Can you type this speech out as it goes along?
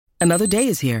Another day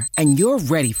is here, and you're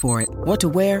ready for it. What to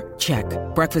wear? Check.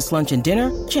 Breakfast, lunch, and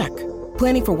dinner? Check.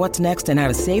 Planning for what's next and how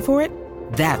to save for it?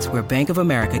 That's where Bank of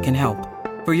America can help.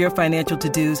 For your financial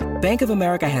to-dos, Bank of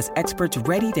America has experts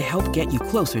ready to help get you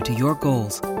closer to your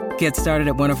goals. Get started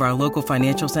at one of our local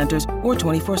financial centers or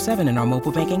 24/7 in our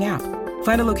mobile banking app.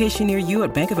 Find a location near you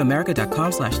at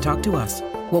bankofamerica.com/talktous.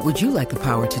 What would you like the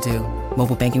power to do?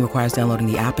 Mobile banking requires downloading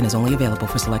the app and is only available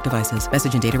for select devices.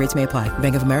 Message and data rates may apply.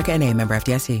 Bank of America N.A., member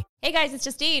FDIC. Hey guys, it's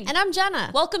Justine. And I'm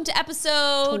Jenna. Welcome to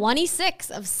episode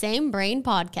 26 of Same Brain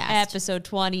Podcast. Episode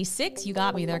 26. You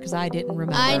got me there because I didn't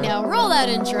remember. I know. Roll that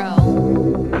intro.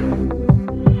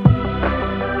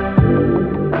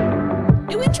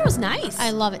 New intro's nice.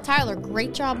 I love it. Tyler,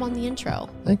 great job on the intro.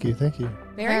 Thank you.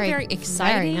 Very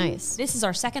exciting. Very nice. This is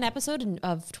our second episode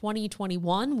of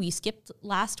 2021. We skipped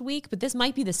last week, but this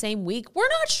might be the same week. We're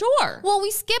not sure. Well,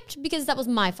 we skipped because that was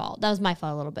my fault. That was my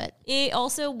fault a little bit. It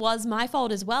also was my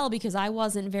fault as well because I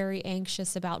wasn't very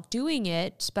anxious about doing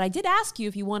it, but I did ask you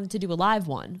if you wanted to do a live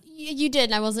one. You did,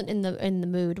 and I wasn't in the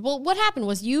mood. Well, what happened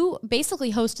was you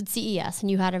basically hosted CES,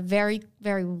 and you had a very,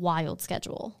 very wild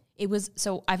schedule. It was,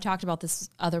 so I've talked about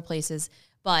this other places,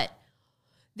 but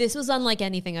this was unlike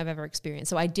anything I've ever experienced.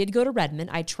 So I did go to Redmond.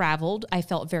 I traveled. I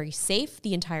felt very safe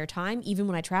the entire time. Even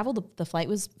when I traveled, the flight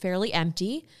was fairly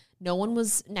empty. No one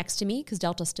was next to me because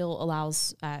Delta still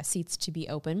allows seats to be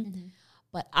open. Mm-hmm.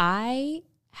 But I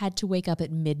had to wake up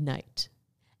at midnight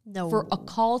for a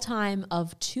call time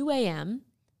of 2 a.m.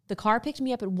 The car picked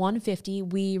me up at 1:50.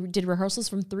 We did rehearsals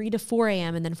from 3 to 4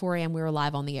 a.m. And then 4 a.m. we were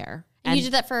live on the air. And you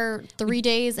did that for 3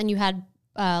 days, and you had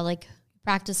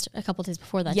practiced a couple of days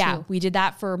before that, yeah, too. we did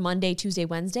that for Monday, Tuesday,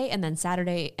 Wednesday, and then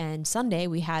Saturday and Sunday,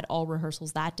 we had all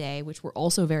rehearsals that day, which were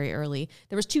also very early.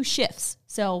 There was 2 shifts.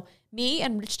 So me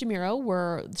and Rich DeMiro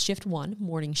were shift 1,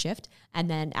 morning shift,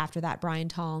 and then after that, Brian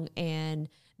Tong and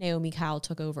Naomi Kyle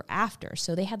took over after.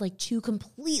 So they had like 2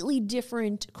 completely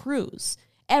different crews.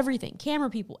 Everything, camera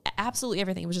people, absolutely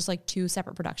everything. It was just like 2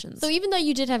 separate productions. So even though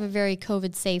you did have a very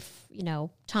COVID safe,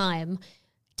 time,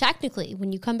 technically,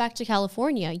 when you come back to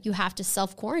California, you have to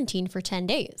self-quarantine for 10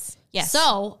 days. Yes.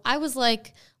 So I was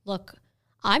like, look,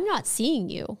 I'm not seeing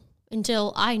you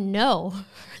until I know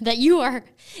that you are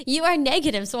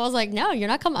negative. So I was like, no, you're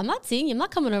not coming. I'm not seeing you. I'm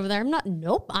not coming over there.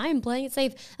 Nope, I'm playing it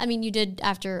safe. I mean, you did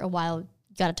after a while,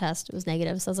 got a test. It was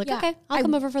negative. So I was like, okay, I'll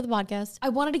come over for the podcast. I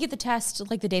wanted to get the test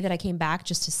like the day that I came back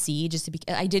just to be,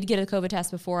 I did get a COVID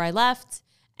test before I left.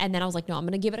 And then I was like, no, I'm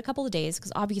going to give it a couple of days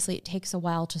because obviously it takes a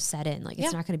while to set in. Like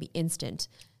it's not going to be instant.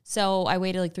 So I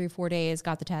waited like 3 or 4 days,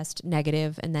 got the test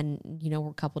negative, and then,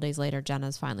 a couple of days later,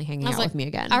 Jenna's finally hanging out with me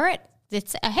again. All right.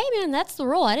 It's hey man, that's the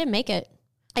rule. I didn't make it.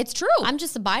 It's true. I'm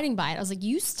just abiding by it. I was like,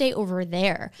 you stay over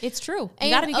there. It's true. You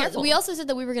got to be careful. We also said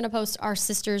that we were going to post our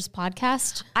sister's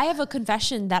podcast. I have a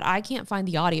confession that I can't find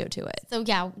the audio to it. So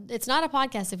yeah, it's not a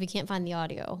podcast if we can't find the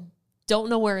audio. Don't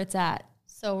know where it's at.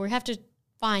 So we have to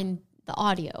find the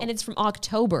audio. And it's from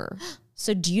October.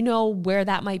 So do you know where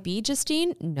that might be,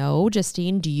 Justine? No,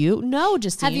 Justine. Do you? No,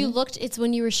 Justine. Have you looked? It's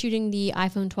when you were shooting the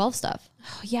iPhone 12 stuff.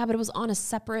 Oh, yeah, but it was on a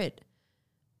separate,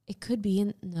 it could be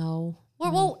in, no.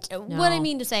 Well, what I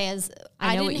mean to say is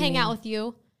I didn't hang out with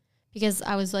you because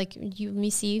I was like, let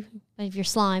me see if your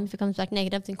slime, if it comes back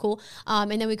negative, then cool. And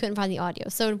then we couldn't find the audio.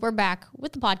 So we're back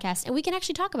with the podcast and we can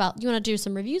actually talk about, do you want to do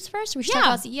some reviews first? We should talk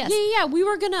about CES. Yeah. We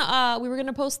were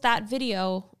gonna post that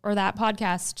video or that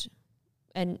podcast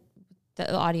and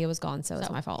the audio was gone. So it's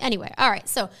my fault. Anyway. All right.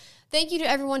 So thank you to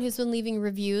everyone who's been leaving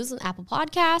reviews on Apple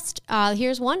Podcast.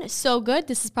 Here's one. So good.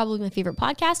 This is probably my favorite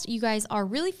podcast. You guys are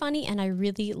really funny and I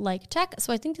really like tech.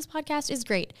 So I think this podcast is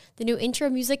great. The new intro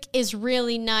music is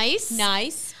really nice.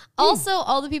 Also,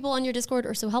 all the people on your Discord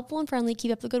are so helpful and friendly.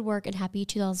 Keep up the good work and happy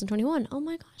 2021. Oh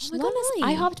my gosh. Oh my goodness.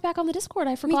 I hopped back on the Discord.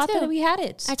 I forgot that we had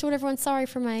it. I told everyone sorry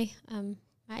for my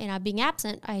being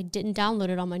absent. I didn't download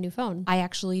it on my new phone. I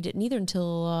actually didn't either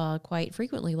until quite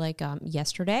frequently, like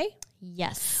yesterday.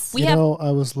 Yes.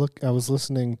 I was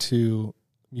listening to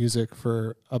music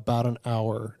for about an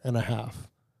hour and a half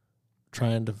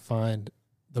trying to find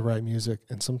the right music.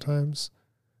 And sometimes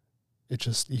it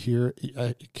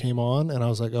came on and I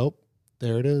was like, oh,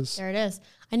 there it is. There it is.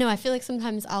 I know. I feel like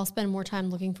sometimes I'll spend more time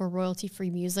looking for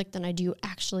royalty-free music than I do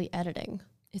actually editing.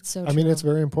 It's so true. I mean, it's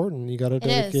very important. You got to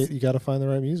dedicate, you got to find the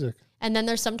right music. And then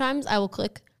there's sometimes I will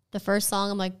click the first song.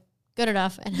 I'm like, good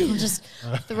enough. And I'll just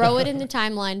throw it in the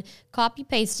timeline, copy,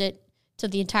 paste it to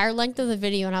the entire length of the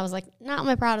video. And I was like, not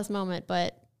my proudest moment,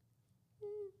 but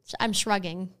I'm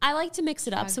shrugging. I like to mix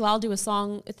it up. So I'll do a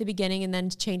song at the beginning and then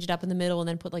change it up in the middle and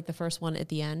then put like the first one at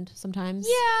the end sometimes.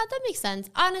 Yeah, that makes sense.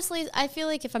 Honestly, I feel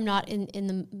like if I'm not in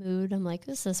the mood, I'm like,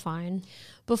 this is fine.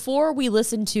 Before we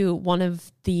listen to one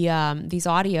of the these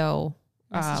audio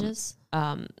Messages.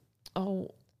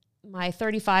 My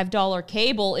 $35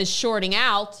 cable is shorting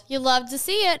out. You love to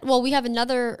see it. Well, we have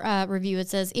another review. It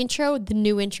says, the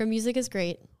new intro music is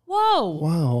great.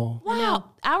 Whoa.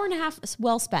 Wow. Hour and a half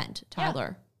well spent,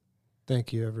 Tyler.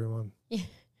 Thank you, everyone.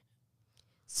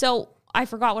 So I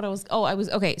forgot what I was.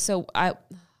 Okay. So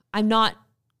I'm not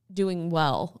doing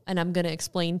well, and I'm going to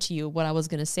explain to you what I was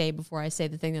going to say before I say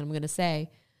the thing that I'm going to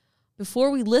say. Before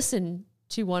we listen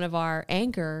to one of our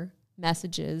anchor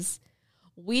messages,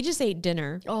 we just ate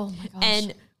dinner. Oh my gosh.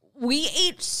 And we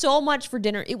ate so much for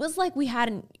dinner. It was like we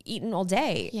hadn't eaten all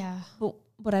day. Yeah.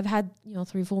 But I've had,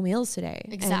 3 full meals today.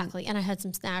 Exactly. And I had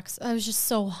some snacks. I was just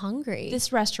so hungry.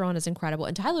 This restaurant is incredible.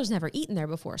 And Tyler's never eaten there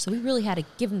before. So we really had to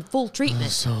give him full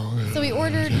treatment. So we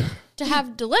ordered to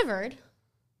have delivered.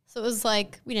 So it was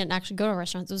like, we didn't actually go to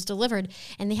restaurants. It was delivered.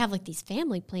 And they have like these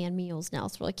family plan meals now.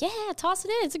 So we're like, yeah, toss it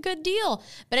in. It's a good deal.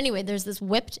 But anyway, there's this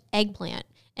whipped eggplant.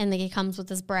 And it comes with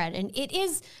this bread. And it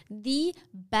is the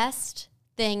best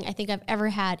thing I think I've ever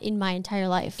had in my entire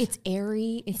life. It's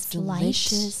airy. It's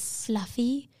delicious. Light,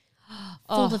 fluffy,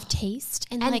 full of taste.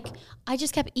 And like, I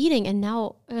just kept eating. And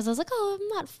now, because I was like, oh, I'm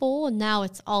not full. And now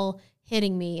it's all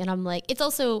hitting me. And I'm like, it's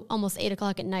also almost 8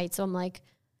 o'clock at night. So I'm like,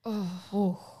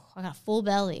 I got a full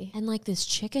belly. And like this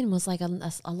chicken was like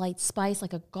a light spice,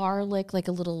 like a garlic, like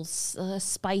a little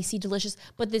spicy, delicious.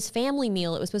 But this family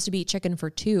meal, it was supposed to be chicken for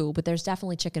 2, but there's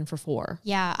definitely chicken for 4.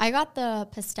 Yeah, I got the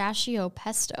pistachio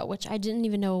pesto, which I didn't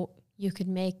even know you could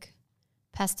make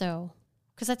pesto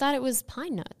because I thought it was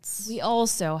pine nuts. We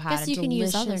also had you can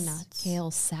use other nuts.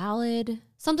 Kale salad.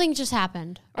 Something just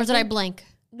happened. Or did I blink?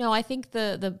 No, I think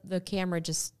the camera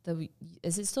just,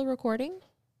 is it still recording?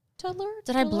 Toddler?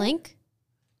 Did I blink?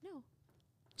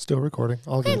 Still recording.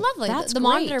 All okay, good. lovely. That's the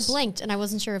great. monitor blinked, and I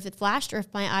wasn't sure if it flashed or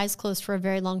if my eyes closed for a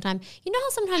very long time. You know how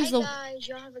sometimes Hey guys,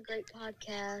 y'all have a great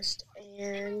podcast,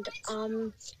 and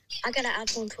I got an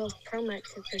iPhone 12 Pro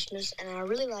Max for Christmas, and I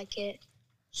really like it.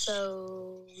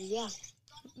 So yeah,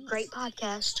 great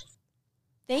podcast.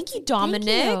 Thank you, Dominic.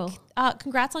 Thank you.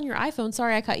 Congrats on your iPhone.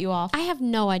 Sorry I cut you off. I have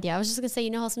no idea. I was just gonna say,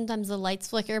 you know how sometimes the lights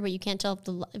flicker, but you can't tell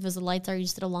if it was the lights or you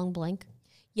just did a long blink.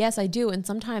 Yes, I do. And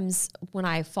sometimes when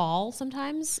I fall,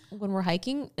 when we're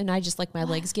hiking and I just like my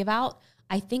legs give out,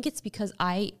 I think it's because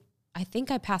I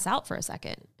think I pass out for a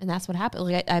second. And that's what happened.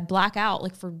 Like I black out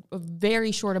like for a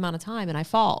very short amount of time and I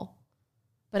fall.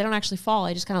 But I don't actually fall.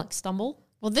 I just kind of like stumble.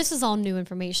 Well, this is all new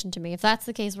information to me. If that's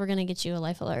the case, we're going to get you a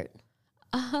life alert.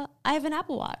 I have an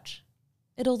Apple Watch.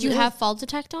 Do you have fall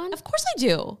detect on? Of course I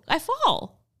do. I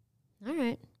fall. All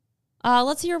right.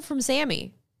 Let's hear from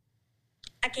Sammy.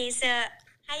 Okay, so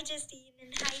hi Justine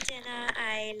and hi Jenna.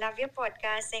 I love your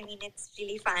podcast. I mean, it's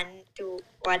really fun to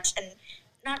watch and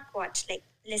not watch, like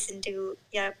listen to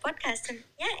your podcast. And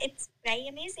yeah, it's very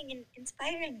amazing and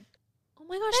inspiring. Oh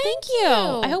my gosh, thank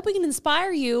you. I hope we can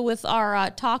inspire you with our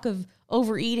talk of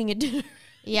overeating at dinner.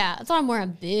 Yeah, that's why I'm wearing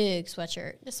a big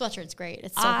sweatshirt. This sweatshirt's great.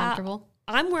 It's so comfortable.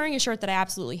 I'm wearing a shirt that I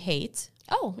absolutely hate.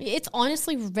 Oh, it's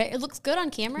honestly, it looks good on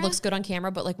camera. Looks good on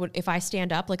camera, but like if I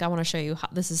stand up, like I want to show you how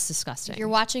this is disgusting. If you're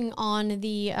watching on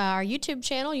the our YouTube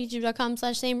channel,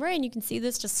 youtube.com/SameRay, you can see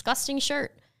this disgusting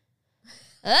shirt.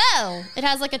 Oh, it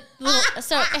has like a little,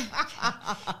 so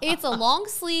it's a long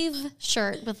sleeve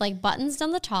shirt with like buttons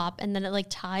down the top and then it like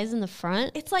ties in the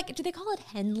front. It's like, do they call it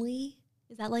Henley?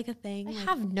 Is that like a thing? I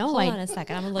have no idea. idea. Hold on a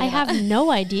second. I'm gonna look I it up. have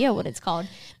no idea what it's called,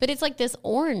 but it's like this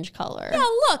orange color. Yeah,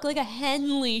 look, like a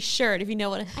Henley shirt, if you know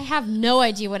what I have no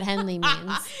idea what Henley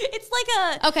means. It's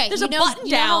like a, Okay, there's you a know, button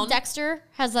you know how down. Dexter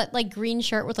has that like green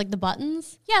shirt with like the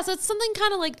buttons? Yeah, so it's something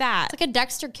kind of like that. It's like a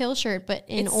Dexter kill shirt, but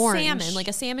in it's orange. salmon, like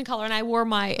a salmon color, and I wore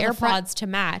my AirPods front- to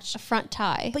match. A front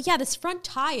tie. But yeah, this front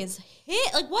tie is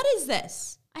hit. Like, what is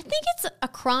this? I think it's a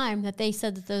crime that they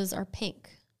said that those are pink.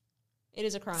 It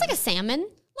is a crime. It's like a salmon.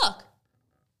 Look,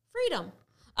 freedom.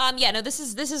 Yeah, no, this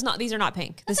is not. These are not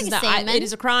pink. That's this like is a not. salmon. It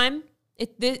is a crime.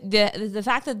 The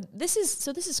fact that this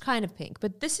is kind of pink,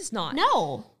 but this is not.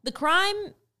 No, The crime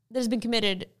that has been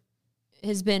committed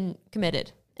has been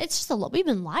committed. it's just we've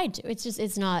been lied to.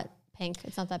 It's not pink.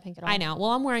 It's not that pink at all. I know. Well,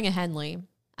 I'm wearing a Henley.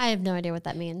 I have no idea what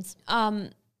that means.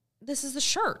 This is the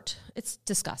shirt. It's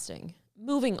disgusting.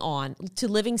 Moving on to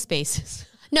living spaces.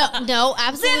 No,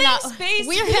 absolutely not. Space.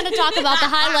 We're going to talk about the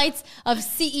highlights of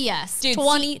CES Dude,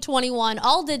 2021,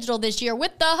 all digital this year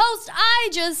with the host,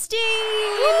 Justine.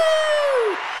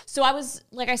 So I was,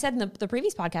 like I said in the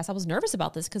previous podcast, I was nervous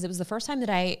about this because it was the first time that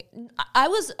I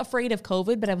was afraid of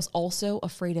COVID, but I was also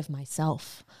afraid of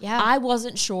myself. Yeah. I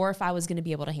wasn't sure if I was going to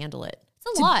be able to handle it.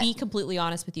 It's a lot. To be completely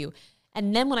honest with you.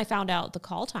 And then when I found out the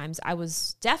call times, I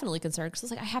was definitely concerned because I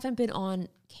was like, I haven't been on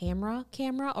camera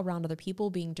around other people,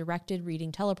 being directed,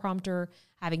 reading teleprompter,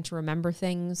 having to remember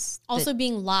things. Also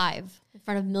being live in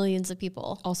front of millions of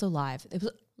people. Also live. It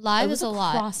was Live is a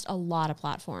lot. across a lot of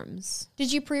platforms.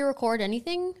 Did you pre-record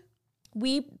anything?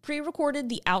 We pre-recorded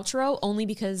the outro only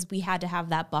because we had to have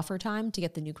that buffer time to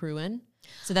get the new crew in.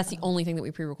 So that's the only thing that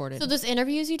we pre-recorded. So those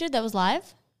interviews you did, that was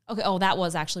live? Okay. Oh, that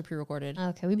was actually pre-recorded.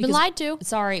 Okay, we've been Because- lied to.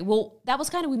 Sorry. Well, that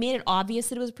was we made it obvious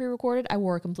that it was pre-recorded. I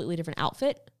wore a completely different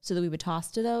outfit so that we would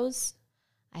toss to those.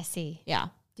 I see. Yeah.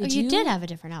 You did have a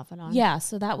different outfit on. Yeah.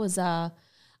 So that was,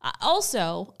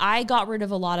 also, I got rid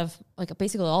of a lot of,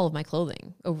 basically all of my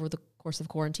clothing over the course of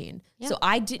quarantine. Yeah. So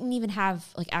I didn't even have,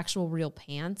 actual real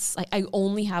pants. I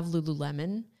only have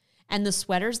Lululemon. And the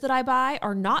sweaters that I buy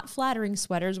are not flattering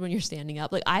sweaters when you're standing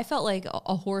up. I felt like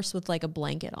a horse with, a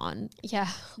blanket on. Yeah.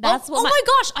 That's oh what my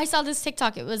gosh. I saw this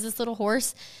TikTok. It was this little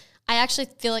horse. I actually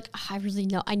feel like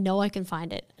I know I can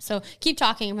find it. So keep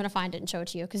talking. I'm going to find it and show it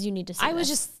to you because you need to see I was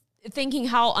this. just thinking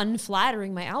how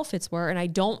unflattering my outfits were, and I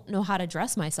don't know how to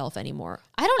dress myself anymore.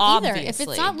 I don't either. If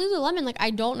Obviously. it's not Lululemon, I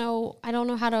don't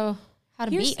know how to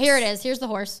Here's- be. Here it is. Here's the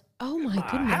horse. Oh my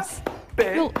goodness.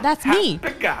 Happy, No, that's me.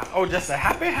 happy guy. Oh, just a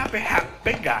happy, happy,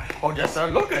 happy guy. Oh, just a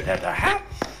look at that, the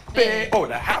happy, oh,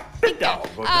 the happy dog.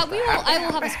 Oh, just a I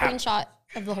will have a happy, screenshot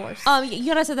of the horse. You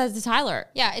gotta send that to Tyler.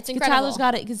 Yeah, it's 'Cause incredible. Tyler's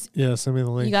got it because Yeah, send me the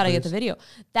link. you gotta get please. the video.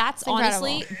 That's incredible.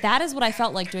 honestly, that is what I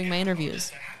felt like doing my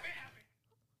interviews.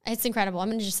 It's incredible. I'm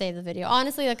going to just save the video.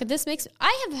 Honestly, I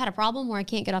have had a problem where I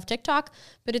can't get off TikTok,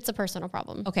 but it's a personal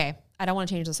problem. Okay, I don't want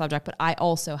to change the subject, but I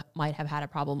also might have had a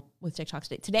problem with TikTok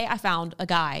today. Today I found a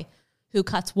guy who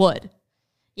cuts wood.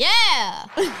 Yeah.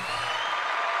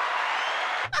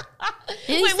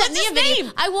 He Wait, sent what's me his a video.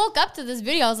 name? I woke up to this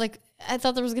video. I was like, I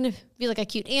thought there was going to be a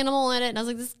cute animal in it. And I was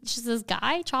like, this is just this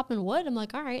guy chopping wood. I'm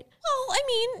like, all right. Well, I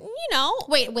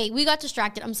mean, Wait, we got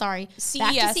distracted. I'm sorry.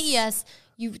 Back to CES.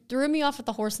 You threw me off with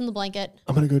the horse in the blanket.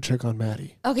 I'm gonna go check on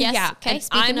Maddie. Okay, Yes, yeah. okay, And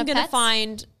speaking I'm of gonna pets.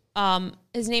 find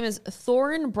his name is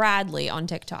Thorin Bradley on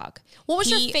TikTok. What was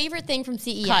He your favorite thing from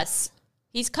CES? cuts.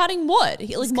 He's cutting wood.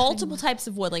 Multiple types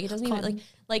of wood. It doesn't even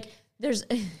there's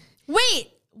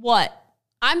Wait, what?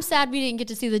 I'm sad we didn't get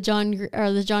to see the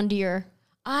John Deere.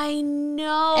 I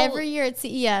know. Every year at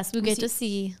CES, we get to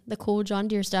see the cool John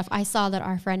Deere stuff. I saw that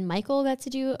our friend Michael got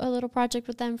to do a little project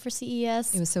with them for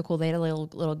CES. It was so cool. They had a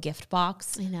little gift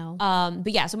box. I know.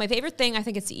 But yeah, so my favorite thing I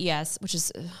think at CES, which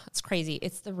is it's crazy,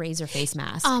 it's the Razer face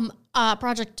mask.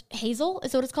 Project Hazel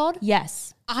is what it's called.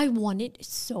 Yes. I want it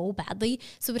so badly.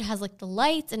 So it has the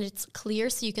lights and it's clear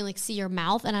so you can see your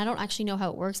mouth. And I don't actually know how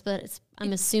it works, but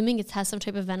I'm assuming it has some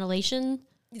type of ventilation.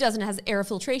 It doesn't. It has air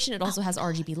filtration. It also has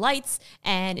RGB lights,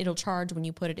 and it'll charge when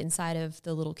you put it inside of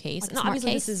the little case. Like a And smart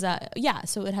obviously, case? this is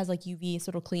so it has UV,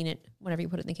 so it'll clean it whenever you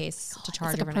put it in the case to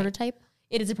charge It's like a overnight. prototype.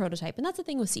 It is a prototype, and that's the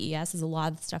thing with CES is a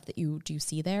lot of the stuff that you do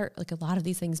see there. A lot of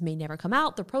these things may never come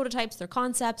out. They're prototypes. They're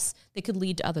concepts. They could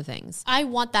lead to other things. I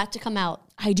want that to come out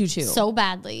I do too. so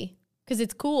badly because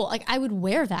it's cool. I would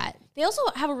wear that. They also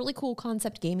have a really cool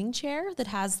concept gaming chair that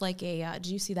has a. Did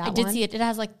you see that? I did see it. It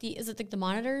has is it the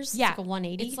monitors? Yeah, It's a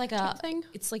 180. It's like type a thing.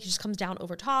 It's it just comes down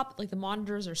over top. The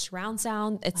monitors are surround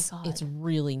sound. It's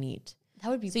really neat. That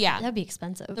would be that'd be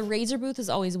expensive. The Razer booth is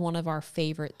always one of our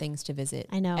favorite things to visit.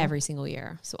 I know. every single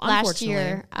year. So Last unfortunately,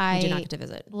 year, I did I- not get to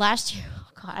visit. Last year, oh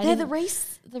God, I They had didn't-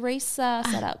 the race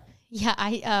setup. Yeah,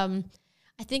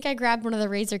 I think I grabbed one of the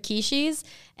Razer Kishis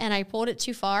and I pulled it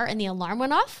too far and the alarm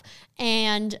went off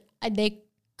and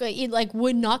it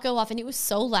would not go off and it was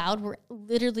so loud. We're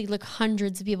literally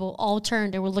hundreds of people all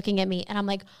turned and were looking at me and I'm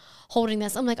holding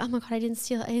this. I'm like, oh my God, I didn't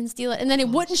steal it. And then it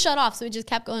wouldn't shut off. So it just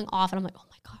kept going off and I'm like, oh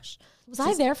my gosh. Was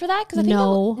I there for that? Because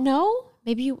No. no.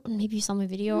 Maybe you saw my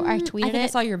video or I tweeted I think I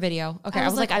it. saw your video. Okay, I I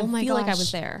was was like, like, I oh my feel like I gosh.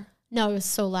 was there. No, it was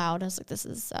so loud. I was like, this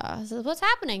is what's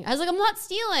happening? I was like, I'm not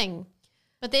stealing.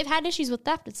 But they've had issues with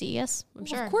theft at CES, I'm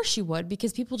sure. Of course you would,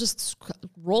 because people just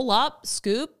roll up,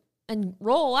 scoop, and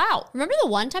roll out. Remember the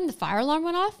one time the fire alarm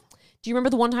went off? Do you remember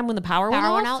the one time when the power went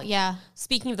off? Yeah.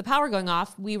 Speaking of the power going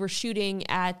off, we were shooting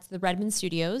at the Redmond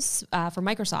Studios for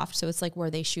Microsoft. So it's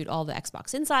where they shoot all the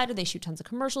Xbox Insider. They shoot tons of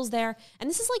commercials there. And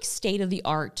this is state of the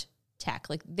art tech.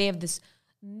 They have this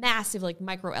massive like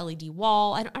micro LED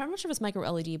wall. I'm not sure if it's micro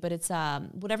LED, but it's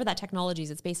whatever that technology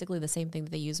is. It's basically the same thing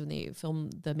that they use when they film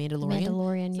The Mandalorian.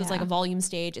 Mandalorian, So it's like a volume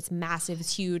stage. It's massive.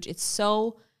 It's huge. It's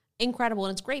so incredible,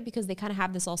 and it's great because they kind of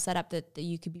have this all set up that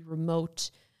you could be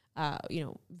remote,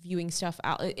 viewing stuff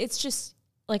out. It's just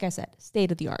like I said,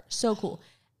 state of the art. So cool.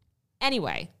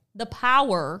 Anyway, the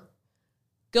power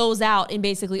goes out in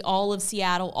basically all of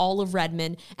Seattle, all of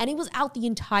Redmond, and it was out the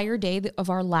entire day of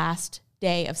our last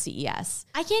day of CES.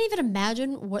 I can't even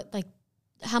imagine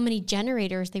how many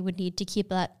generators they would need to keep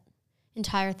that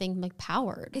entire thing like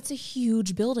powered. It's a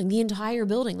huge building. The entire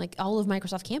building, like all of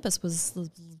Microsoft campus was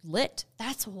lit.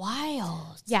 That's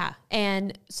wild. Yeah.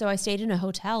 And so I stayed in a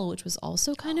hotel, which was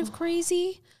also kind of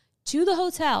crazy. To the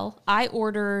hotel, I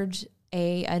ordered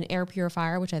an air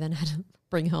purifier, which I then had to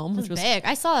bring home, which was big.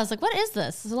 I saw it. I was like, what is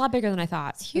this? It's a lot bigger than I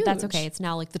thought. It's huge. But that's okay. It's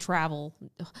now like the travel.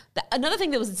 Another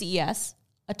thing that was at CES,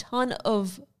 a ton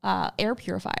of air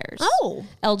purifiers. Oh.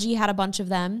 LG had a bunch of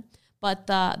them, but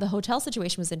the hotel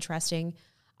situation was interesting.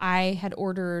 I had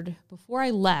ordered, before I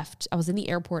left, I was in the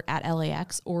airport at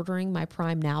LAX ordering my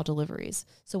Prime Now deliveries.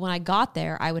 So when I got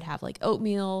there, I would have like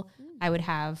oatmeal, I would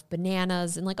have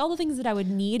bananas and like all the things that I would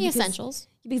need. The essentials.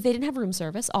 Because they didn't have room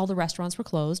service. All the restaurants were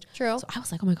closed. True. So I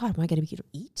was like, oh my God, am I going to be able to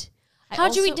eat?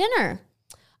 How'd you eat dinner?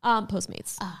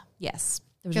 Postmates. Yes.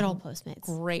 There was Good a old Postmates.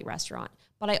 Great restaurant.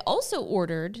 But I also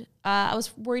ordered, I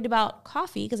was worried about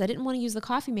coffee because I didn't want to use the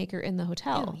coffee maker in the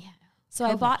hotel. Oh, yeah. So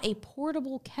I bought a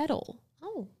portable kettle.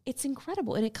 Oh. It's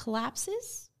incredible. And it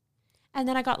collapses. And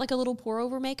then I got like a little pour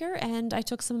over maker and I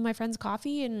took some of my friend's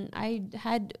coffee and I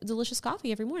had delicious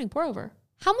coffee every morning, pour over.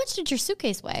 How much did your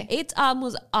suitcase weigh? It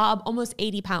was almost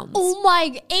 80 pounds. Oh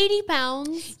my, 80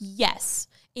 pounds? Yes.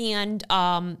 And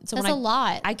so that's a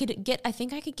lot. I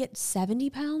think I could get 70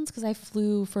 pounds because I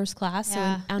flew first class.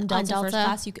 Yeah. So on Delta first Delta.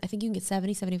 class, I think you can get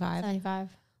 70, 75. 75.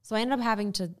 So I ended up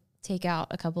having to take out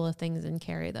a couple of things and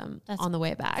carry them on the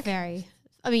way back.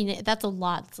 I mean, that's a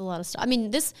lot. It's a lot of stuff. I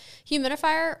mean, this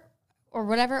humidifier or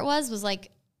whatever it was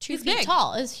like 2 feet big.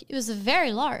 tall. It was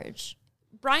very large.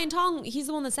 Brian Tong, he's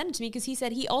the one that sent it to me because he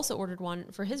said he also ordered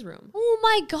one for his room. Oh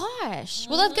my gosh.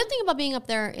 Well, the good thing about being up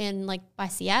there in by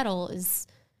Seattle is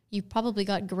you probably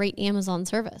got great Amazon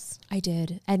service. I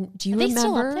did. And do you Are they remember?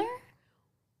 still up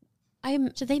there?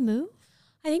 Did they move?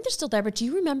 I think they're still there, but do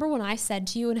you remember when I said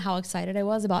to you and how excited I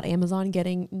was about Amazon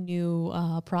getting new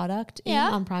product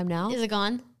on Prime Now? Is it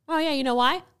gone? Oh, yeah. You know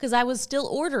why? Because I was still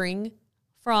ordering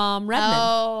from Redmond.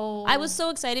 Oh. I was so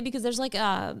excited because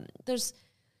there's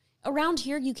around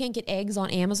here, you can't get eggs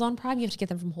on Amazon Prime. You have to get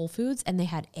them from Whole Foods. And they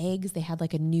had eggs. They had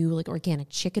like a new like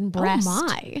organic chicken breast. Oh,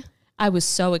 my. I was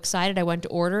so excited. I went to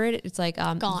order it. It's like,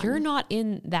 Gone. You're not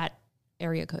in that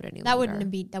area code anymore. That wouldn't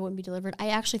be delivered. I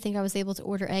actually think I was able to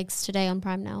order eggs today on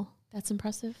Prime Now. That's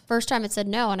impressive. First time it said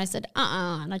no, and I said,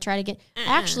 and I tried again.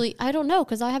 Actually, I don't know,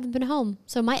 because I haven't been home.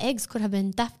 So my eggs could have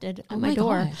been thefted at my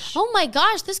door. Gosh. Oh my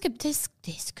gosh, there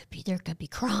could be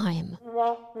crime.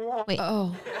 Wait.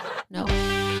 Oh, no.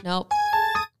 Nope.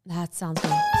 That sounds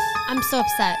good. I'm so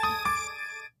upset.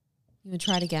 You want to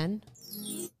try it again?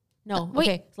 No.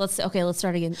 wait. Okay, let's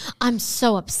start again. I'm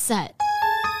so upset.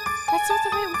 That's not the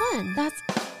right one.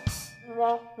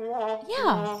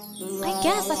 Yeah, I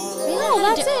guess. No,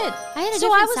 that's it. I had a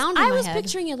different sound in my I was head.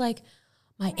 picturing it like,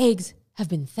 my eggs have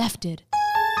been thefted.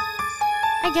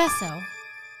 I guess so.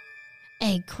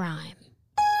 Egg crime.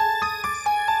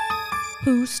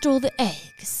 Who stole the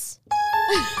eggs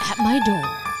at my door?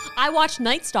 I watched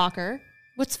Night Stalker.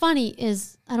 What's funny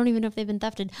is I don't even know if they've been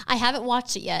thefted. I haven't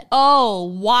watched it yet. Oh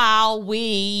wow,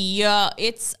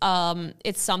 it's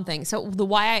something. So the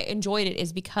why I enjoyed it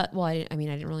is because I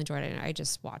didn't really enjoy it. I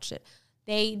just watched it.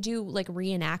 They do like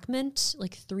reenactment,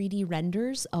 like 3D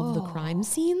renders of the crime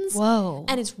scenes. Whoa.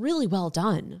 And it's really well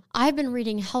done. I've been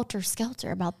reading Helter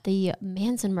Skelter about the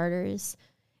Manson murders,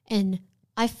 and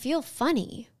I feel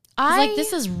funny.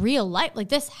 This is real life. Like,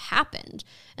 this happened.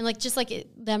 And, like, just, like,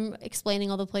 them explaining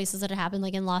all the places that it happened,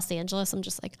 like, in Los Angeles, I'm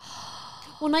just like,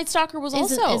 well, Night Stalker was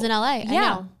is in LA. Yeah. I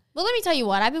know. Well, let me tell you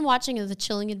what. I've been watching The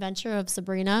Chilling Adventure of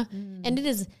Sabrina, and it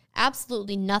is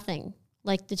absolutely nothing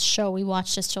like the show we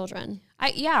watched as children.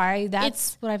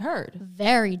 That's what I've heard.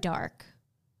 Very dark.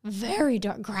 Very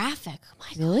dark. Graphic. Oh my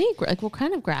Really? Like, what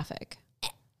kind of graphic?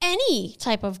 Any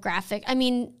type of graphic. I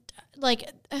mean,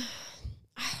 like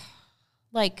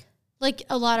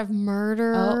a lot of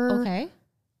murder. Oh, okay.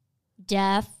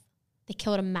 Death. They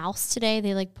killed a mouse today.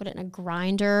 They like put it in a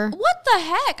grinder. What the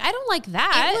heck? I don't like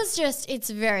that. It's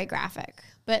very graphic.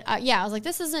 But I was like,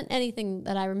 this isn't anything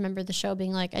that I remember the show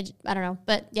being like. I don't know.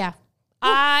 But yeah.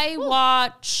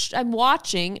 I'm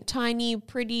watching Tiny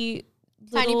Pretty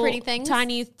Tiny Pretty Things?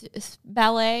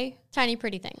 Ballet. Tiny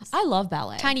Pretty Things. I love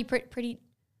ballet. Tiny Pretty.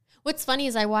 What's funny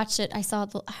is I watched it. I saw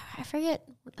I forget.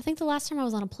 I think the last time I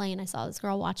was on a plane, I saw this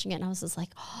girl watching it, and I was just like,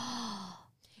 oh,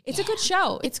 It's a good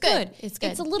show. It's good. It's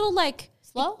good. It's a little like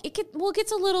slow. It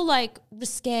gets a little like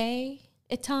risque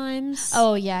at times.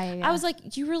 Oh yeah. I was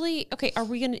like, you really okay? Are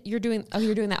we gonna? You're doing that.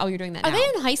 You're doing that Are now. they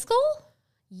in high school?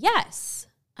 Yes.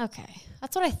 Okay,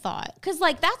 that's what I thought. Because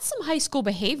like that's some high school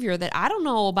behavior that I don't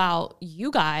know about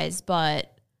you guys,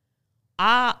 but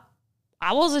I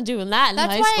wasn't doing that in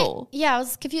high school. Yeah, I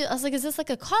was confused. I was like, is this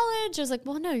like a college? I was like,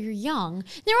 well, no, you're young.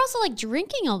 They're also like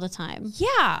drinking all the time.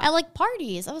 Yeah. At like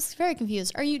parties. I was very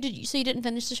confused. So you didn't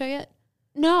finish the show yet?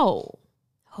 No.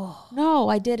 No,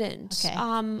 I didn't. Okay.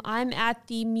 I'm at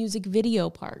the music video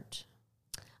part.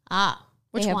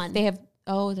 Which one? They have,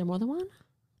 is there more than one?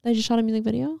 They just shot a music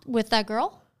video? With that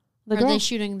girl? The or girl? are they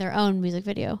shooting their own music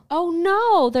video? Oh,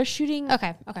 no. They're shooting.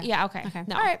 Okay. Yeah, okay.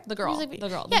 No, All right. the girl. Music The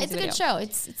girl. Yeah, the it's a music good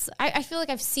video. show. I feel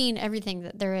like I've seen everything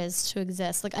that there is to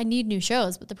exist. Like I need new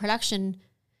shows, but the production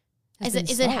is it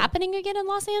slow. happening again in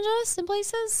Los Angeles in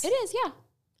places? It is, yeah.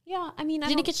 Yeah, I mean,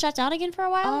 Didn't it get shut down again for a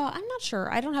while? I'm not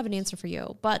sure. I don't have an answer for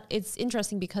you, but it's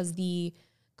interesting because the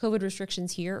COVID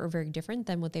restrictions here are very different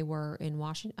than what they were in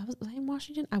Washington. Was I in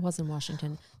Washington? I was in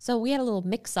Washington. So we had a little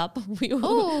mix up. We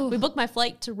booked my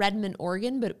flight to Redmond,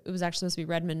 Oregon, but it was actually supposed to be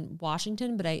Redmond,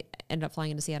 Washington, but I ended up flying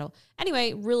into Seattle.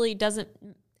 Anyway, really doesn't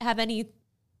have any,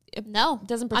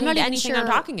 doesn't pertain to anything I'm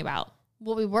talking about.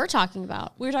 What we were talking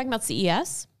about. We were talking about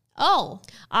CES. Oh.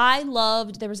 I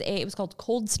loved, it was called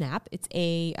Cold Snap. It's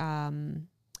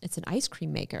it's an ice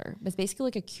cream maker. It's basically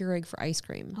like a Keurig for ice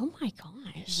cream. Oh my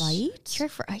gosh. Right?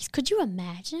 Keurig for ice. Could you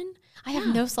imagine? I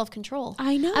have no self-control.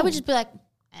 I know. I would just be like,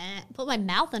 put my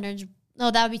mouth in it.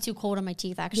 No, that would be too cold on my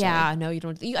teeth, actually. Yeah, no, you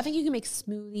don't. I think you can make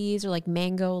smoothies or like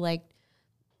mango, like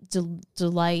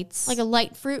delights. Like a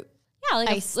light fruit. Yeah, like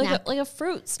ice snack. like a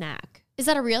fruit snack. Is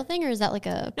that a real thing or is that like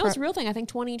a... No, it's a real thing. I think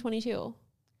 2022.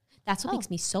 That's what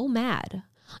makes me so mad.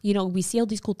 You know, we see all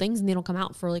these cool things and they don't come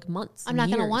out for like months. I'm not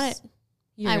going to want it.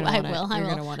 I will. You're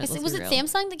gonna want it. Was it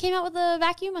Samsung that came out with a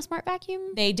vacuum, a smart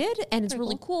vacuum? They did, and it's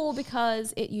really cool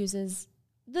because it uses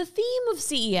the theme of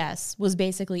CES was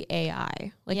basically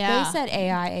AI. Like they said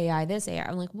AI, this AI.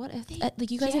 I'm like, what? Like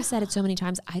you guys have said it so many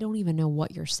times. I don't even know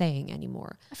what you're saying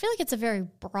anymore. I feel like it's a very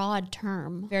broad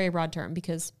term. Very broad term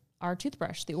because our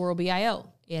toothbrush, the Oral-B iO,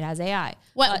 it has AI.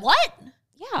 What?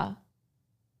 Yeah.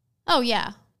 Oh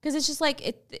yeah. Because it's just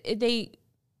like they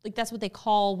like that's what they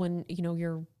call when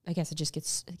you're. I guess it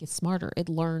gets smarter. It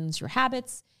learns your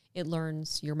habits. It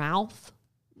learns your mouth.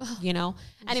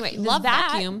 Anyway, this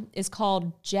vacuum is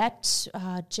called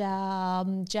Samsung.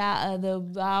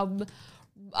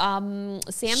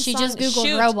 She just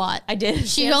Googled robot. I did.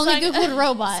 She only Googled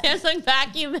robot. Samsung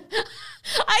vacuum.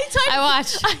 I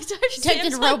watched. She typed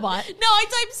in robot. No, I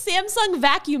typed Samsung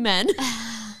vacuum men.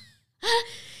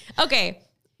 Okay.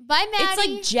 By Maddie. It's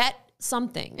like Jet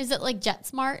something. Is it like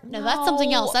JetSmart? No, that's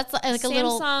something else. That's like Samsung a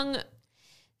little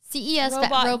CES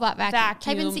robot vacuum.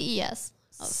 Type in CES.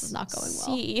 Oh, this is not going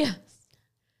well. CES.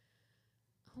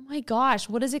 Oh my gosh,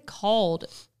 what is it called?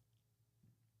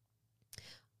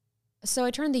 So I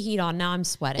turned the heat on. Now I'm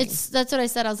sweating. That's what I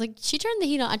said. I was like, she turned the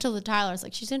heat on. I told the Tyler, I was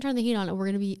like, she's gonna turn the heat on, and we're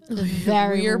gonna be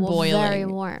very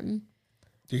warm.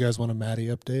 Do you guys want a Maddie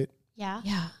update? Yeah.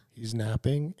 Yeah. He's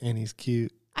napping and he's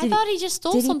cute. I thought he just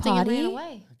stole something and ran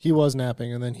away. He was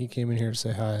napping and then he came in here to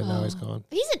say hi and now he's gone.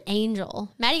 He's an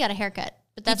angel. Maddie got a haircut,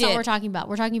 but that's not what we're talking about.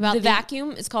 We're talking about the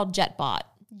vacuum is called JetBot.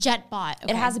 JetBot.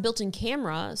 Okay. It has a built-in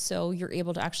camera, so you're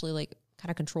able to actually like kind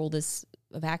of control this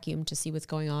vacuum to see what's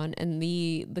going on. And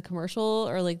the commercial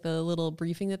or like the little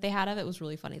briefing that they had of it was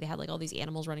really funny. They had like all these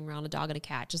animals running around, a dog and a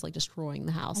cat, just like destroying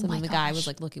the house. And then the guy was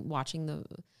like watching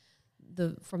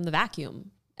the from the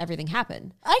vacuum. Everything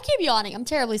happened. I keep yawning. I'm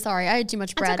terribly sorry. I had too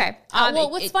much bread. That's okay.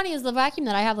 What's funny is the vacuum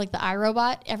that I have, like the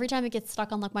iRobot, every time it gets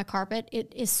stuck on like my carpet,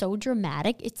 it is so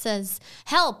dramatic. It says,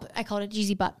 help. I called it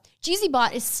JeezyBot.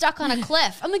 JeezyBot is stuck on a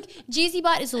cliff. I'm like,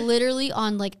 JeezyBot is literally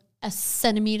on like a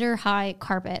centimeter high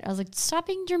carpet. I was like, stop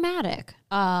being dramatic.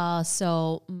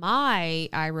 So my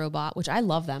iRobot, which I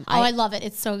love them. I love it.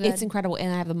 It's so good. It's incredible.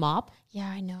 And I have the mop. Yeah,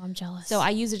 I know. I'm jealous. So I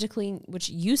use it to clean, which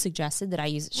you suggested that I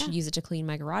should use it to clean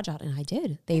my garage out, and I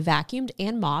did. They vacuumed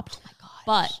and mopped. Oh my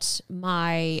gosh. But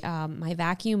my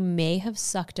vacuum may have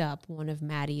sucked up one of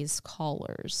Maddie's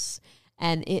collars,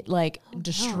 and it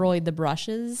destroyed the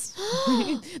brushes.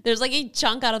 There's like a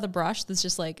chunk out of the brush that's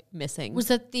just like missing. Was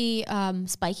that the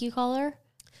spiky collar?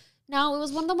 No, it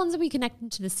was one of the ones that we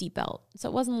connected to the seatbelt. So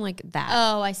it wasn't like that.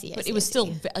 Oh, I see. But it was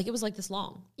still, like, it was like this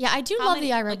long. Yeah, I do How love many?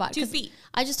 the Like, iRobot. 2 'cause feet.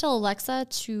 I just tell Alexa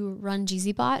to run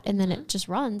GZBot, and then it just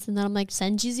runs. And then I'm like,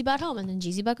 send GZBot home. And then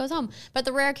GZBot goes home. But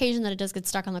the rare occasion that it does get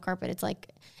stuck on the carpet, it's like,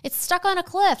 it's stuck on a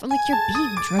cliff. I'm like, you're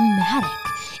being dramatic.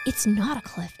 It's not a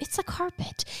cliff. It's a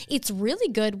carpet. It's really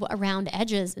good around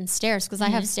edges and stairs because I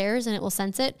have stairs and it will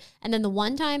sense it. And then the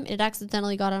one time it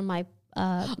accidentally got on my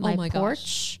my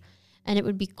porch. And it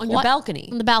would be On your balcony.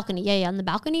 On the balcony, yeah. On the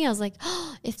balcony, I was like,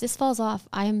 oh, if this falls off,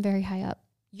 I am very high up.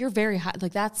 You're very high.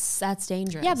 Like, that's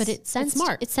dangerous. Yeah, but it sensed, It's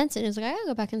smart. It sensed it. And it was like, I gotta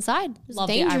go back inside. It's Love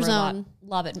danger the iRobot. zone.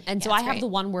 Love it. And so Yeah, I it's have great. the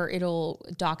one where it'll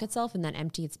dock itself and then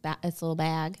empty its little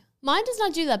bag. Mine does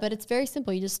not do that, but it's very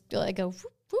simple. You just like go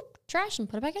whoop, whoop, trash and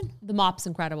put it back in. The mop's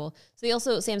incredible. So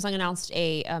Samsung announced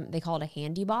they call it a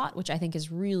Handy Bot, which I think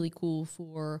is really cool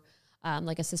for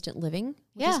like assistant living,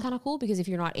 which is kind of cool because if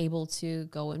you're not able to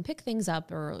go and pick things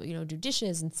up or, do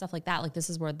dishes and stuff like that, like this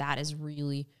is where that is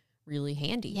really, really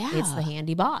handy. Yeah. It's the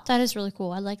Handy Bot. That is really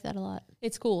cool. I like that a lot.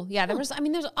 It's cool. Yeah. There's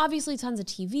obviously tons of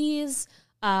TVs.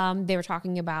 They were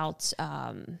talking about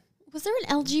Was there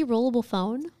an LG rollable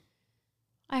phone?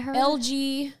 I heard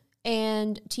LG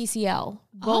and TCL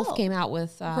both came out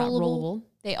with rollable.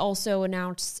 They also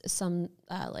announced some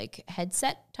like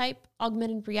headset type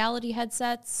augmented reality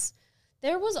headsets.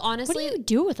 There was honestly What do you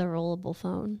do with a rollable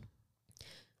phone?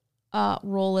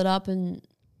 roll it up and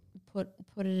put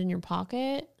it in your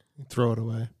pocket. Throw it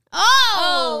away.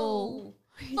 Oh,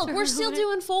 look, we're still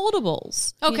doing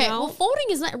foldables. Okay, well, folding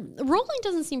is not rolling.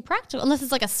 Doesn't seem practical unless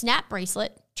it's like a snap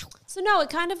bracelet. So no, it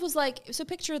kind of was like. So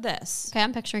picture this. Okay,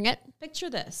 I'm picturing it. Picture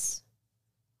this.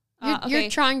 You're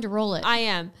trying to roll it. I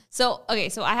am. So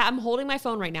I'm holding my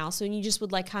phone right now. So you just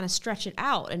would like kind of stretch it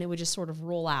out, and it would just sort of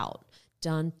roll out.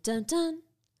 Dun dun dun.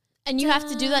 And you have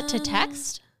to do that to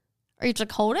text, or you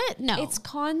just hold it. No, It's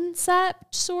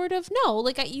concept sort of. No,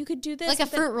 like you could do this like a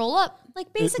but then- fruit roll up. like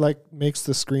It basically. like makes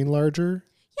the screen larger.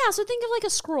 Yeah. So think of like a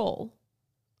scroll.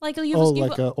 Like you.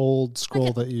 Like an old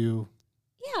scroll that you.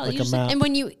 Yeah. like you a just, map. And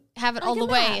when you have it all Like the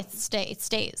a way, map. it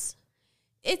stays.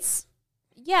 It's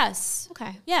yes.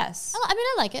 Okay. Yes. I mean,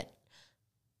 I like it.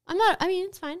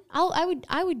 It's fine.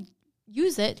 I would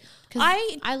use it because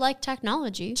I like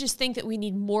technology. Just think that we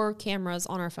need more cameras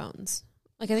on our phones.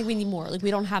 Like I think we need more. Like we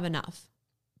don't have enough.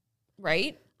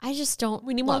 Right? I just don't.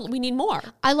 We need look, more. We need more.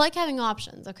 I like having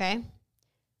options. Okay. I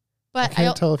But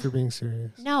can't tell if you're being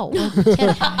serious. No.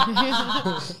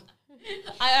 I'm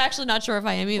actually not sure if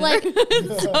I am either. Like,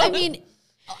 I mean,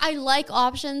 I like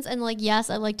options and like, yes,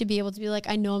 I like to be able to be like,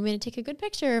 I know I'm going to take a good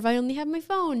picture if I only have my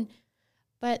phone.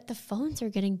 But the phones are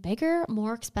getting bigger,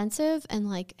 more expensive, and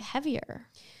like heavier.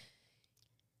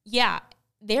 yeah,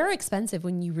 they're expensive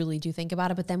when you really do think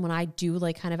about it. But then when I do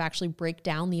like kind of actually break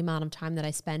down the amount of time that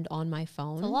I spend on my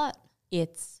phone, It's a lot.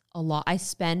 It's a lot. I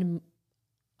spend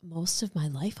most of my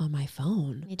life on my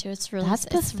phone. Me too. It's really That's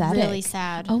it's pathetic. really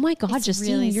sad. Oh my God, It's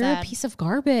Justine, really you're sad. a piece of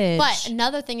garbage. But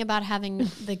another thing about having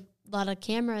the lot of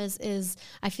cameras is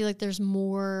I feel like there's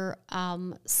more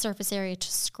surface area to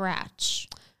scratch.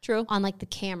 True. On like the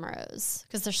cameras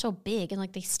because they're so big and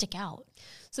like they stick out.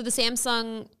 So the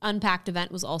Samsung Unpacked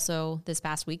event was also this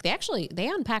past week. They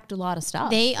unpacked a lot of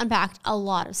stuff. They unpacked a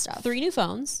lot of stuff. 3 new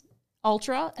phones: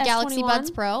 Ultra, Galaxy S21,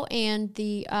 Buds Pro and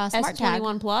the Smart Tag.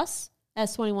 S21 Plus,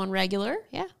 S21 regular.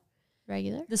 Yeah,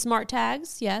 regular. The Smart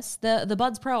Tags, yes. The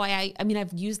Buds Pro, I mean,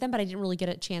 I've used them, but I didn't really get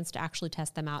a chance to actually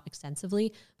test them out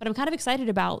extensively. But I'm kind of excited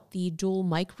about the dual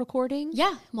mic recording.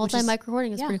 Yeah, multi-mic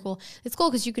recording is pretty cool. It's cool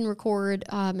because you can record,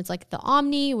 it's like the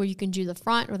Omni, where you can do the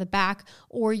front or the back,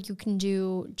 or you can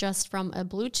do just from a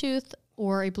Bluetooth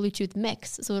or a Bluetooth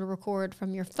mix. So it'll record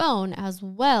from your phone as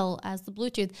well as the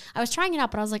Bluetooth. I was trying it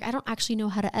out, but I was like, I don't actually know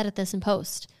how to edit this in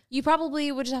post. You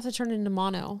probably would just have to turn it into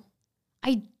mono.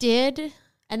 I did,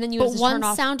 And then you but have to one turn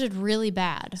off. sounded really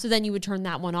bad. So then you would turn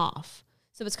that one off.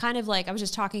 So it's kind of like, I was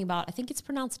just talking about, I think it's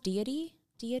pronounced deity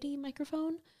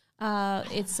microphone.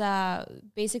 It's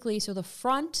basically, so the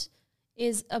front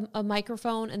is a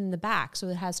microphone and the back. So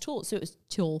it has tools. So it's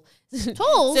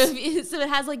Tools? So it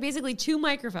has like basically 2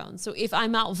 microphones. So if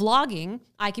I'm out vlogging,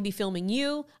 I could be filming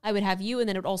you, I would have you, and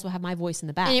then it would also have my voice in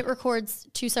the back. And it records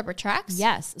 2 separate tracks?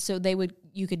 Yes. So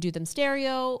you could do them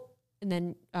stereo, and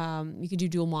then you could do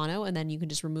dual mono, and then you can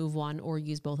just remove one or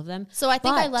use both of them. So I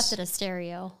think I But left it as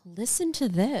stereo. Listen to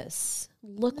this.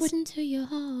 Listen to your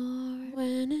heart.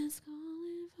 When it's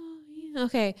calling for you.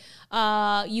 Okay.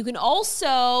 You can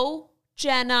also,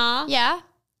 Jenna. Yeah.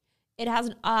 It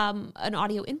has an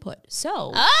audio input.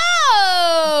 So,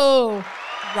 Oh!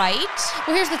 right?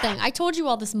 Well, here's the thing. I told you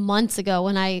all this months ago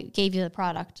when I gave you the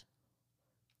product.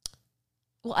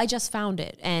 Well, I just found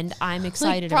it and I'm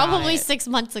excited Like about probably it. 6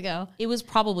 months ago. It was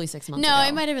probably 6 months ago. No,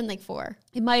 it might have been like 4.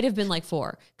 It might have been like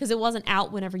 4 because it wasn't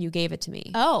out whenever you gave it to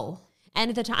me. Oh. And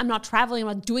at the time, I'm not traveling,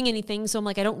 I'm not doing anything. So I'm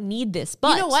like, I don't need this.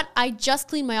 But You know what? I just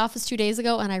cleaned my office 2 days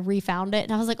ago and I refound it.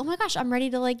 And I was like, oh my gosh, I'm ready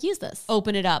to like use this.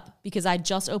 Open it up because I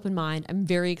just opened mine. I'm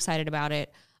very excited about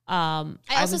it. I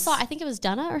also saw, I think it was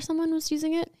Donna or someone was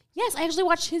using it. Yes, I actually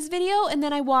watched his video and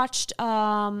then I watched,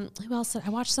 who else? I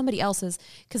watched somebody else's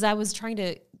because I was trying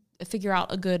to figure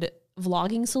out a good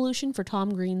vlogging solution for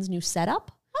Tom Green's new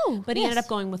setup. Oh, But he ended up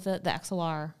going with the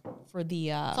XLR for the...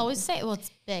 It's always say, well,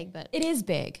 it's big, but It is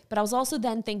big, but I was also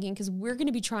then thinking because we're going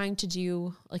to be trying to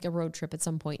do like a road trip at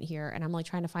some point here, and I'm like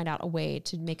trying to find out a way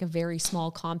to make a very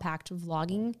small, compact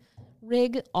vlogging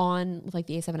rig on like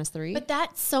the A7S III. but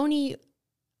that Sony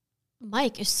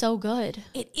mic is so good.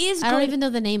 it is. I don't even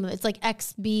know the name of it. It's like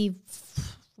XB1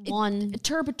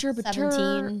 turbo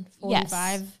 1745.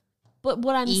 Yes. But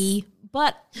what I'm E.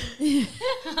 but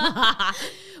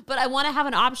but I want to have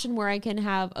an option where I can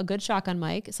have a good shotgun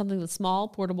mic, something that's small,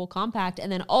 portable, compact,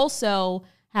 and then also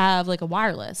have like a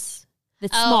wireless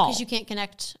that's small. because you can't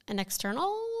connect an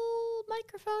external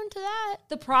microphone to that.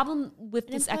 The problem with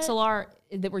this input? XLR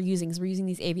that we're using is we're using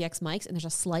these AVX mics and there's a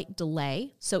slight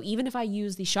delay. So even if I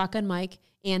use the shotgun mic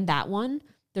and that one,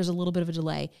 there's a little bit of a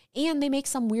delay. And they make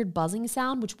some weird buzzing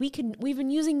sound, which we've been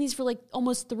using these for like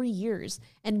almost 3 years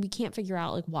and we can't figure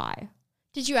out like why.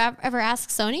 Did you ever ask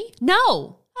Sony?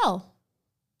 No, Oh,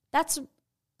 that's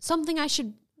something I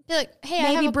should, be like, hey, I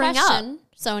Maybe have a bring up. question,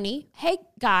 Sony. hey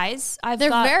guys, They're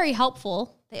very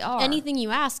helpful. they are. Anything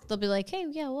you ask, they'll be like, hey,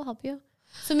 yeah, we'll help you.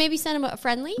 So maybe send them a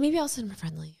friendly. Maybe I'll send them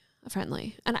a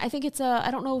friendly. And I think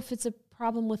I don't know if it's a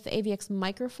problem with the AVX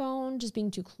microphone just being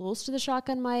too close to the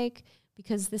shotgun mic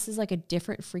because this is like a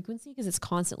different frequency because it's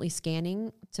constantly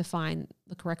scanning to find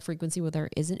the correct frequency where there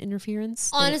isn't interference.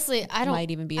 that Honestly, I don't.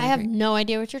 might even be I have interfering. no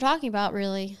idea what you're talking about,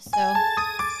 really. So.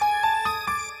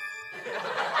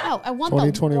 Oh, I want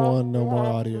 2021, no more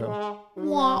audio.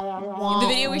 The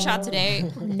video we shot today,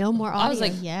 No more audio. I was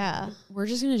like, yeah. we're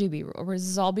just going to do B-roll. This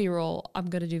is all B-roll. I'm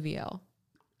going to do VO.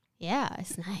 Yeah,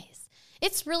 it's nice.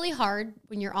 It's really hard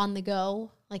when you're on the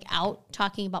go, like out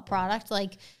talking about product,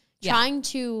 like trying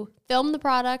to film the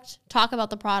product, talk about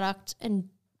the product, and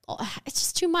it's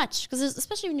just too much because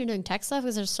especially when you're doing tech stuff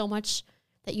because there's so much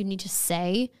that you need to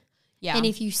say. Yeah. And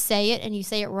if you say it and you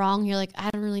say it wrong, you're like,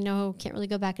 I don't really know, can't really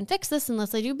go back and fix this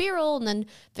unless I do B-roll and then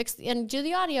fix and do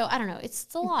the audio. I don't know. It's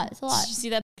a lot. It's a lot. Did you see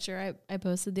that picture I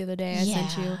posted the other day? I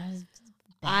sent you.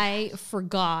 I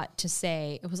forgot to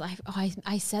say it was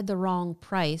I said the wrong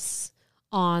price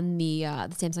on the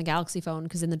Samsung Galaxy phone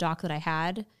because in the doc that I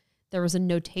had there was a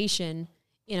notation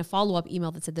in a follow-up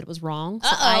email that said that it was wrong. So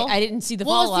I didn't see the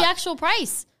What follow-up. was the actual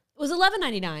price? It was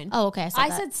 $11.99. Oh, okay.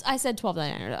 I said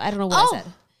 $12.99. I don't know what I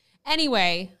said.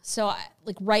 Anyway, so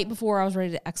like right before I was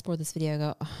ready to export this video, I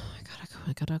go, oh,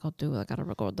 I gotta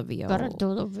record the video. Gotta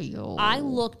do the video. I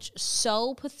looked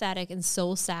so pathetic and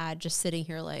so sad just sitting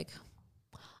here like,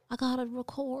 I gotta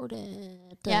record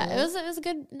it. Yeah, it was a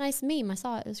good, nice meme. I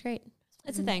saw it. It was great.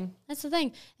 It's a thing. That's the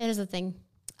thing. It is a thing.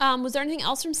 Was there anything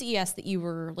else from CES that you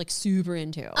were like super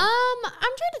into? I'm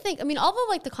trying to think. I mean, although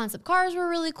like the concept cars were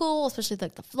really cool, especially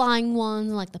like the flying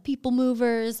ones, like the people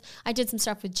movers. I did some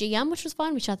stuff with GM, which was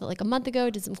fun. We shot that like a month ago.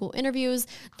 Did some cool interviews.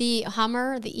 The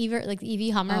Hummer, the EV, like the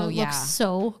EV Hummer, looks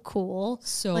so cool.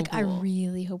 So like, I cool.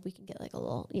 really hope we can get like a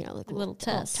little, like a little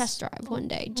test drive one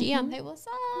day. GM, hey, what's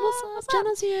up? What's up?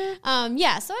 Jenna's here.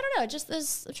 Yeah. So I don't know. Just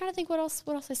I'm trying to think what else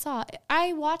I saw.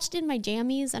 I watched in my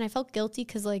jammies and I felt guilty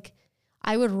because like.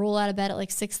 I would roll out of bed at like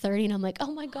 6:30 and I'm like,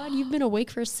 oh my God, you've been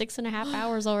awake for 6.5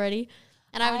 hours already.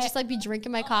 And I would just like be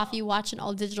drinking my coffee, watching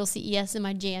all digital CES in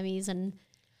my jammies and,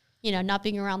 not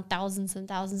being around thousands and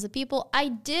thousands of people. I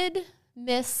did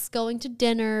miss going to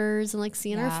dinners and like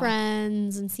seeing our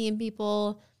friends and seeing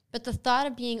people. But the thought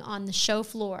of being on the show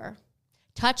floor,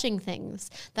 touching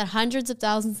things that hundreds of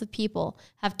thousands of people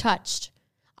have touched,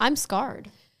 I'm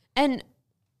scarred. And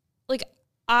like,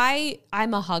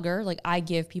 I'm a hugger. Like I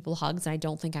give people hugs and I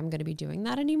don't think I'm going to be doing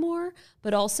that anymore.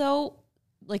 But also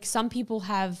like some people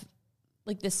have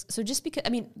like this. So just because, I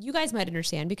mean, you guys might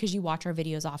understand because you watch our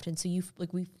videos often. So you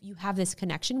have this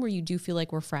connection where you do feel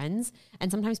like we're friends.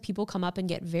 And sometimes people come up and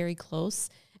get very close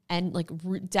and like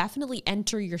definitely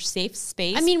enter your safe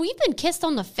space. I mean, we've been kissed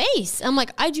on the face. I'm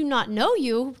like, I do not know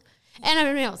you. And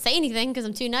I don't say anything because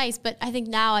I'm too nice. But I think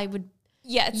now I would.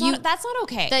 Yeah, that's not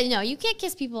okay. No, you can't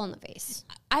kiss people on the face.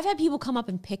 I've had people come up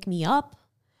and pick me up.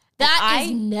 That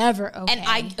is never okay.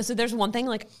 And so there's one thing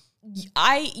like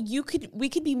we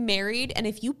could be married and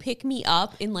if you pick me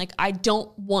up in like I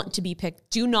don't want to be picked,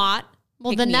 do not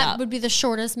Well, pick then me that up. would be the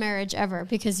shortest marriage ever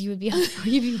because you would be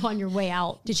you'd be on your way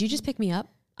out. Did you just pick me up?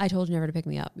 I told you never to pick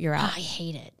me up. You're out. I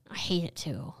hate it. I hate it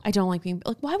too. I don't like being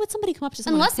like. Why would somebody come up to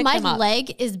someone Unless and pick my them up?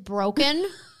 leg is broken,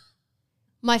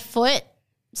 my foot,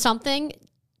 something,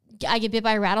 I get bit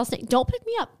by a rattlesnake. Don't pick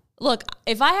me up. Look,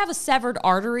 if I have a severed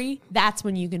artery, that's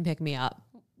when you can pick me up.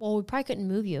 Well, we probably couldn't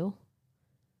move you.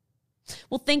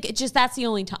 Well, that's the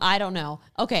only time. I don't know.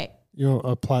 Okay. You don't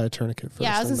apply a tourniquet first.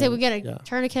 Yeah, I was gonna and say then- we get a yeah.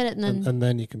 tourniquet and then and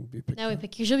then you can be picked now we up.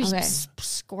 pick. Usually we Okay.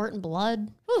 squirting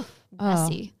blood. Whew,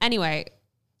 messy. Anyway,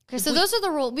 Okay, so those are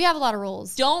the rules. We have a lot of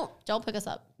rules. don't pick us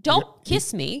up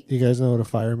kiss me. You guys know what a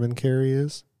fireman carry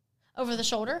is? over the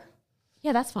shoulder.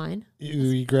 Yeah, that's fine.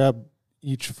 You grab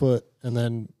each foot and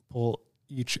then pull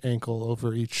each ankle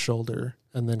over each shoulder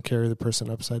and then carry the person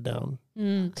upside down.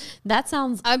 That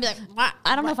sounds. I'd be like, what?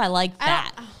 I don't know if I like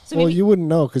that. So Well, maybe. you wouldn't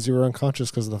know because you were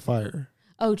unconscious because of the fire.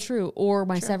 Oh, true. Or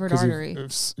my severed 'Cause artery.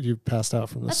 you passed out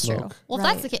from the That's smoke. true. Well, if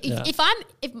Right. that's the case, Yeah.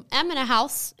 if I'm in a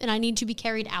house and I need to be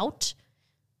carried out,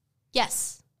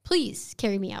 yes, please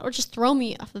carry me out or just throw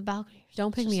me off the balcony.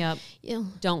 Don't pick me up. You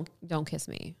know. Don't kiss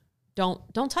me.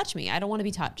 Don't touch me. I don't want to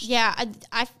be touched. Yeah,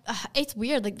 it's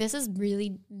weird. Like this has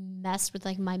really messed with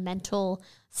like my mental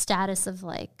status of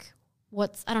like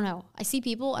I don't know. I see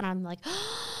people and I'm like,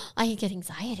 I get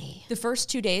anxiety. The first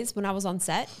 2 days when I was on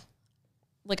set,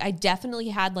 like I definitely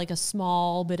had like a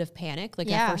small bit of panic, like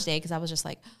Yeah. that first day, because I was just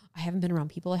like, I haven't been around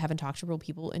people, I haven't talked to real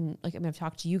people, and like I mean, I've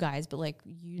talked to you guys, but like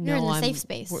You're in the safe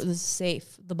space. This is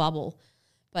safe, the bubble,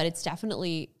 but it's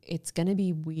gonna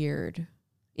be weird.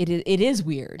 It is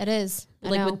weird. It is. I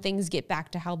Like know. when things get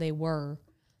back to how they were,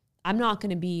 I'm not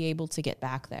gonna be able to get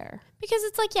back there. Because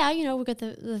it's like, yeah, we got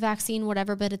the vaccine,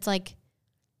 whatever, but it's like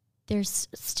there's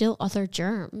still other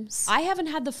germs. I haven't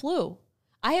had the flu.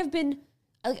 I have been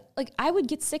like I would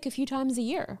get sick a few times a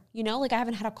year. Like I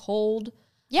haven't had a cold.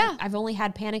 Yeah. I've only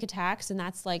had panic attacks, and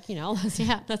that's like that's,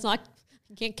 Yeah. that's not,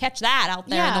 you can't catch that out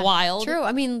there in the wild. True.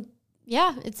 I mean,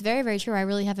 yeah, it's very, very true. I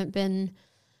really haven't been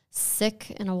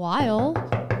sick in a while.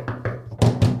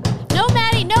 No,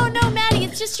 Maddie,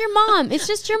 it's just your mom. It's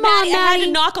just your mom, Maddie, I had Maddie.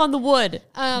 to knock on the wood.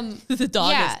 The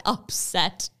dog yeah. is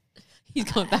upset. He's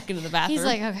going back into the bathroom. He's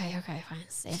like, okay, fine,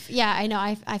 safe. Yeah, I know.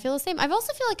 I feel the same. I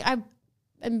also feel like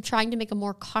I'm trying to make a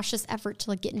more cautious effort to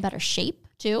like get in better shape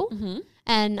too. Mm-hmm.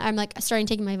 And I'm like starting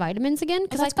taking my vitamins again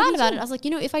because I that's good thought about too. it. I was like,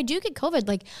 if I do get COVID,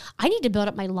 like I need to build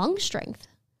up my lung strength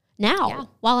now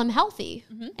while I'm healthy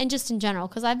and just in general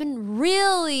because I've been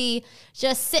really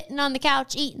just sitting on the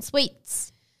couch eating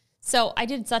sweets. So I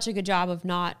did such a good job of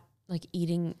not like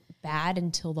eating bad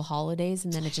until the holidays,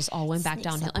 and then it just all went back Sneaks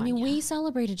downhill. up I on mean, ya. we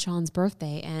celebrated Sean's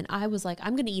birthday, and I was like,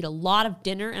 I'm going to eat a lot of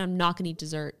dinner, and I'm not going to eat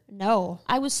dessert. No.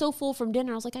 I was so full from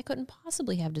dinner. I was like, I couldn't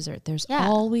possibly have dessert. There's Yeah.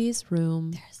 always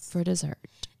room for dessert.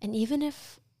 And even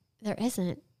if there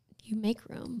isn't, you make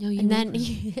room. No, you and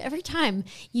make then every time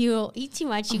you eat too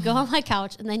much, you go on my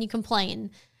couch and then you complain. And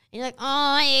you're like, oh,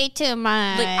 I ate too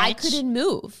much. Like I couldn't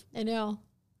move. I know.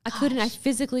 I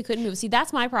physically couldn't move. See,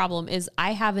 that's my problem is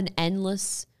I have an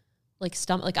endless like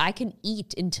stomach. Like I can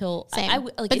eat until Same.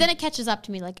 like but then it catches up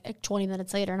to me like 20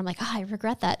 minutes later and I'm like, I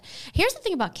regret that. Here's the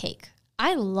thing about cake.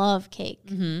 I love cake.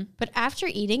 But after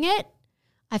eating it,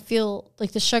 I feel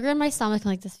like the sugar in my stomach,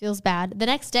 like this feels bad. The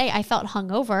next day I felt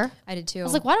hungover. I did too. I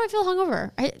was like, why do I feel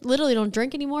hungover? I literally don't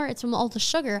drink anymore. It's from all the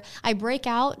sugar. I break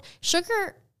out.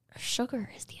 Sugar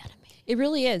is the enemy. it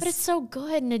really is. But it's so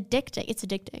good and addicting. It's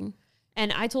addicting.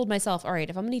 And I told myself, all right,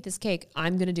 if I'm gonna eat this cake,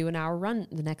 I'm gonna do an hour run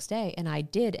the next day. And I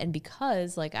did. And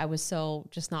because like I was so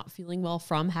just not feeling well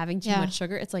from having too much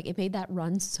sugar, it's like it made that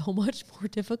run so much more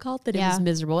difficult that it was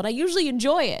miserable. And I usually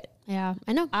enjoy it. Yeah,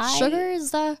 I know. I- Sugar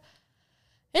is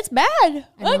it's bad. I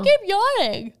know. keep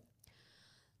yawning.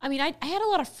 I mean, I had a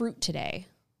lot of fruit today,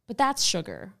 but that's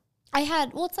sugar.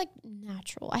 It's like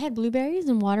natural. I had blueberries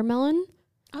and watermelon.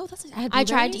 Oh, that's I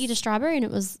tried to eat a strawberry and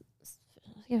it was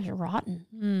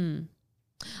rotten.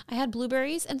 I had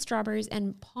blueberries and strawberries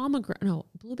and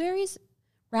blueberries,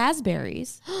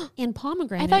 raspberries, and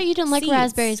pomegranate. I thought you didn't like seeds.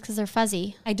 raspberries because they're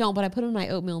fuzzy. I don't, but I put them in my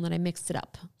oatmeal and then I mixed it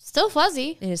up. Still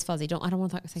fuzzy. It is fuzzy. I don't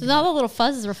want to think So all the little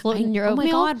fuzzes were floating in your oh my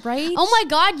oatmeal. God, right? Oh my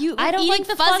God, you I don't eating like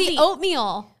the fuzzy fuzzy-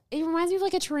 oatmeal. It reminds me of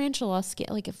like a tarantula skin,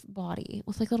 like a body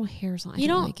with like little hairs on it. You I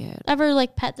don't don't like it. ever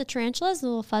like pet the tarantulas, the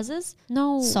little fuzzes?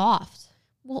 No. Soft.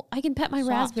 Well, I can pet my Soft.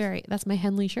 raspberry. That's my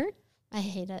Henley shirt. I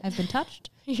hate it. I've been touched.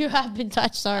 You have been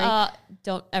touched. Sorry.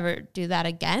 Don't ever do that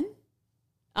again.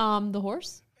 The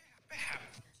horse.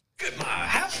 Good my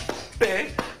happy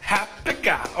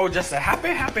guy. Oh, just a happy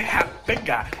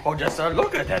guy. Oh, just a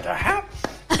look at that happy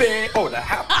Oh, the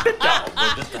happy dog.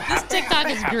 Oh, just a happy, TikTok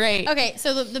is great. Okay,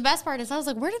 so the best part is I was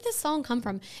like, where did this song come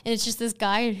from? And it's just this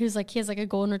guy who's like, he has like a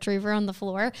golden retriever on the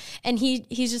floor, and he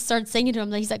just starts singing to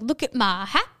him. He's like, look at my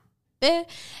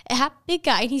happy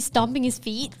guy, and he's stomping his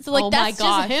feet. So like that's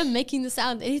just him making the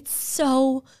sound. It's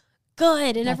so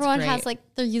good, and everyone has like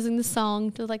they're using the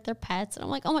song to like their pets, and I'm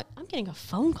like, oh my, I'm getting a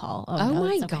phone call. Oh no,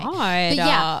 my it's okay. God. But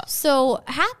yeah, so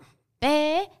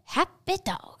happy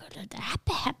dog,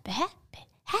 happy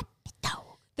dog.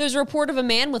 There's a report of a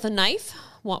man with a knife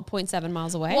 1.7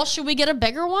 miles away. Well, should we get a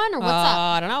bigger one or what's up?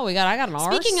 I don't know. I got an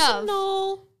arsenal. Speaking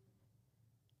of,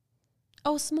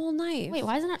 oh, small knife. wait,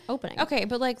 why isn't it opening? Okay,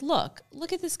 but like, look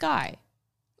at this guy.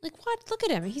 Like, what? Look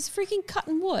at him. He's freaking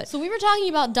cutting wood. So we were talking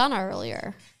about Donna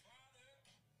earlier.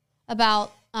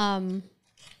 About right?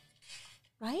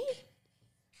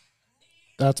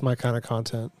 That's my kind of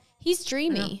content. he's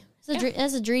dreamy.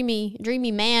 He's a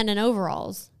dreamy man in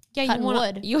overalls. Yeah, cutting you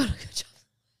want wood. You want a good job.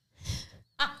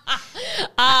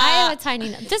 I have a tiny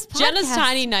knife. This podcast, Jenna's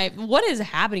tiny knife. What is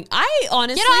happening? I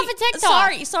honestly Get off of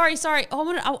TikTok. Sorry.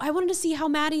 Oh, I wanted to see how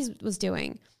Maddie was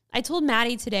doing. I told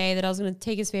Maddie today that I was going to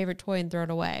take his favorite toy and throw it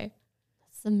away.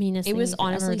 It's the meanest. It thing was you've ever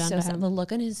honestly done so to sad. him. The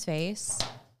look on his face.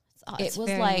 It's It was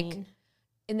very like, mean.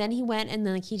 and then he went and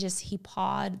then like he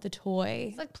pawed the toy.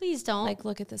 It's like, please don't. Like,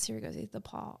 look at this. Here he goes. Eat the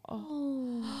paw.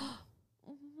 Oh.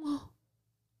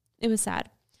 It was sad.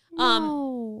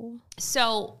 No.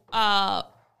 So,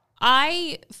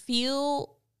 I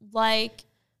feel like,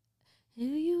 do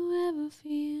you ever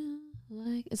feel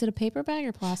like, is it a paper bag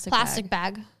or plastic Plastic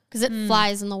bag. Because it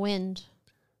flies in the wind.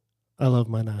 I love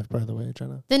my knife, by the way,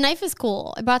 Jenna. The knife is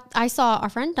cool. I saw our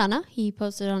friend Donna. He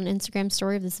posted on an Instagram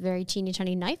story of this very teeny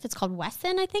tiny knife. It's called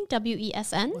Wesson, I think.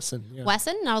 Wesson. Listen, yeah.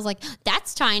 Wesson. And I was like,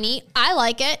 that's tiny. I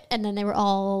like it. And then they were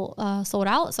all sold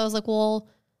out. So I was like, well,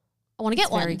 I want to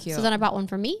get one. very cute. So then I bought one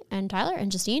for me and Tyler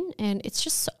and Justine. And it's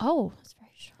just, it's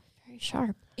very sharp. Very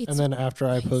sharp. And then after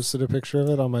I posted a picture of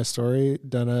it on my story,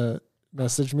 Donna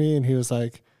messaged me and he's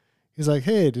like,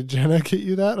 hey, did Jenna get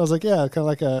you that? I was like, yeah, kind of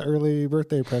like a early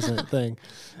birthday present thing.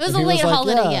 It was And a he late like,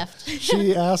 holiday yeah. gift.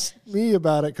 She asked me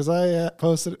about it because I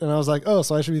posted it and I was like, oh,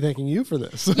 so I should be thanking you for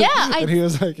this. Yeah, and he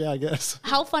was like, yeah, I guess.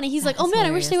 How funny. He's like, oh man,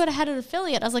 I wish they would have had an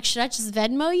affiliate. I was like, should I just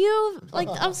Venmo you? Like,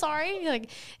 I'm sorry. Like,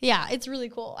 yeah, it's really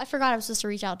cool. I forgot I was supposed to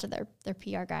reach out to their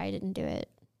PR guy. I didn't do it.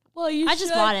 Well, I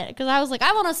just bought it because I was like,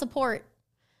 I want to support.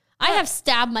 I have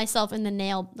stabbed myself in the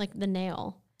nail,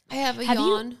 I have a Have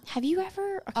yawn. you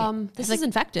ever? Okay. This is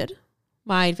infected.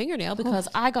 My fingernail because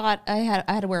I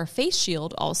had to wear a face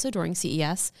shield also during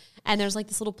CES, and there's like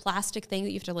this little plastic thing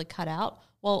that you have to like cut out.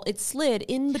 Well, it slid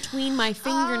in between my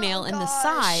fingernail and the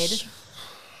side,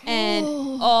 and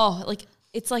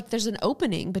it's like there's an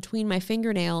opening between my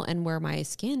fingernail and where my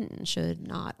skin should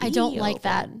not be. I don't like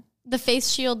that. open. The face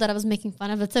shield that I was making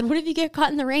fun of, it said, what if you get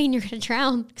caught in the rain? You're going to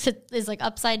drown because it is like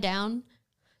upside down.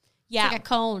 Yeah. It's like a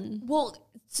cone. Well,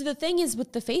 so the thing is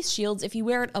with the face shields, if you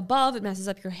wear it above, it messes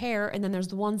up your hair. And then there's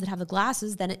the ones that have the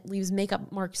glasses, then it leaves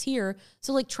makeup marks here.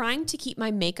 So like trying to keep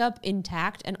my makeup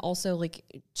intact and also like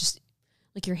just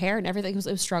like your hair and everything was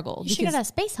a struggle. You should get a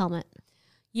space helmet.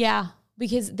 Yeah,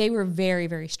 because they were very,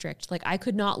 very strict. Like I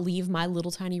could not leave my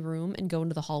little tiny room and go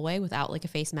into the hallway without like a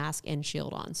face mask and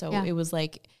shield on. So it was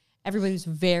like everybody was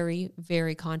very,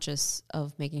 very conscious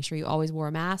of making sure you always wore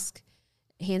a mask.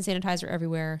 Hand sanitizer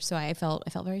everywhere, so I felt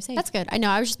very safe. That's good. I know.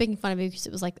 I was just making fun of you because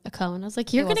it was like a cone. I was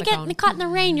like, "You're gonna was a cone. get caught in the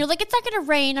rain." You're like, "It's not gonna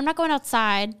rain. I'm not going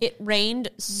outside." It rained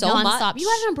so Nonstop. much. You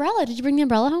had an umbrella. Did you bring the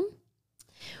umbrella home?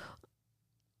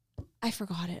 I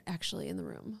forgot it actually in the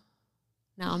room.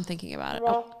 Now I'm thinking about it.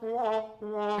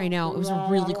 Oh. I know it was a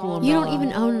really cool umbrella. You don't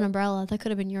even own an umbrella. That could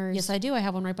have been yours. Yes, I do. I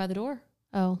have one right by the door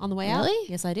Oh, on the way out. really?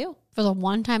 Yes, I do. For the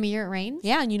one time a year it rains.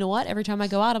 Yeah, and you know what? Every time I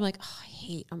go out, I'm like, oh, I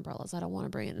hate umbrellas. I don't want to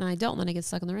bring it, and I don't. And then I get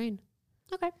stuck in the rain.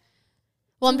 Okay.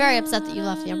 Well, I'm very upset that you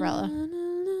left the umbrella.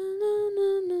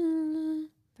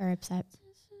 Very upset.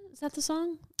 Is that the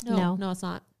song? No. No, it's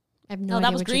not. I have no No, idea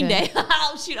that was what you're Green doing. Day.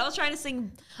 Oh, shoot. I was trying to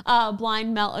sing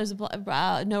Blind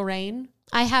No Rain.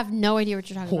 I have no idea what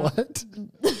you're talking about. What?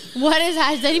 What is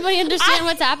that? Does anybody understand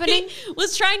what's happening? I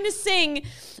was trying to sing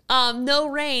No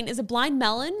Rain. Is it Blind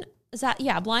Melon? Is that,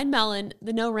 yeah, Blind Melon,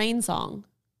 the No Rain song.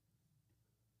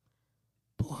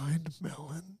 Blind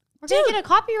Melon. We're going to get a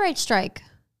copyright strike.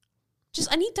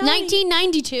 Just, I need time.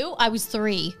 1992? I was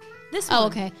 3. This one. Oh,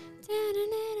 okay.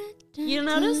 You don't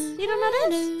notice? You don't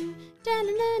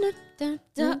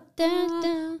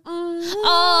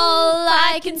All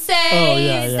I can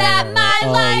say is that my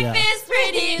life is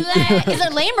pretty lame. Is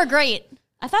it lame or great?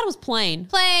 I thought it was plain.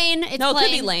 Plain. It's No, it plain.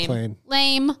 could be lame. Plain.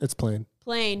 Lame. It's plain.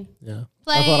 Plain. Yeah.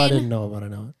 Plain. I thought I didn't know it, but I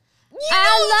know it.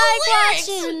 I like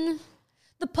watching.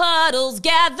 The puddles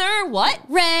gather what?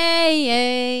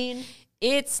 Rain.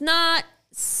 It's not.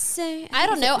 I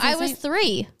don't know. I was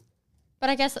 3, but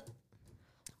I guess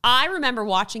I remember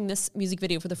watching this music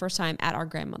video for the first time at our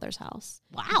grandmother's house.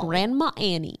 Wow. Grandma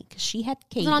Annie, because she had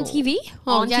cable. was it on TV?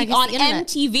 On, yeah, I TV, guess on the internet.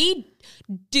 MTV,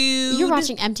 dude. You're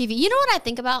watching MTV. You know what I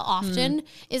think about often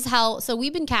is how, so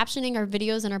we've been captioning our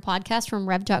videos and our podcast from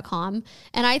rev.com.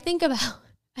 And I think about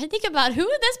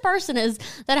who this person is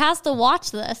that has to watch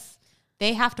this.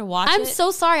 They have to watch I'm it.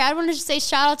 so sorry. I want to just say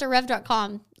shout out to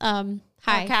rev.com.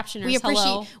 Hi. Our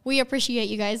captioners, We appreciate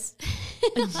you guys.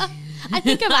 I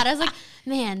think about it. I was like,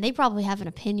 man, they probably have an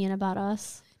opinion about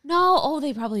us. No,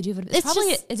 they probably do. But it's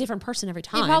probably just- a different person every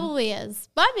time. It probably is.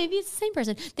 But maybe it's the same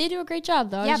person. They do a great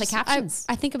job, though. Yeah, the captions.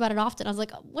 I think about it often. I was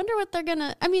like, I wonder what they're going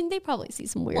to... I mean, they probably see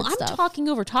some weird Well, I'm stuff. talking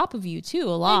over top of you, too,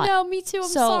 a lot. I know, me too. I'm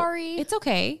So, sorry. It's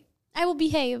okay. I will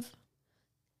behave.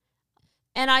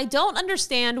 And I don't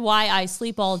understand why I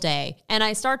sleep all day. And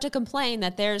I start to complain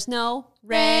that there's no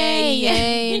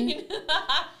rain.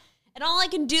 And all I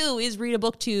can do is read a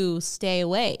book to stay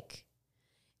awake.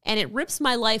 And it rips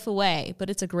my life away, but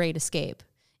it's a great escape.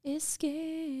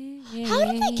 Escape.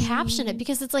 How do they caption it?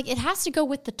 Because it's like, it has to go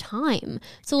with the time.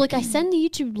 So, like, I send the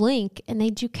YouTube link and they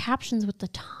do captions with the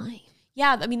time.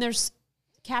 Yeah, I mean, there's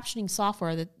captioning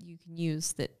software that you can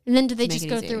use that. And then do they Make just it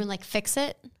go easier. through and, like, fix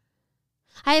it?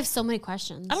 I have so many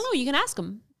questions. I don't know. You can ask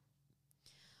them.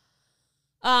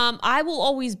 I will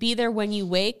always be there when you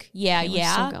wake. Yeah, Okay, we're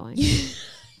yeah. still going.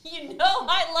 You know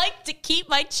I like to keep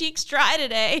my cheeks dry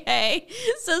today, hey?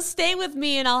 So stay with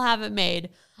me and I'll have it made.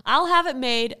 I'll have it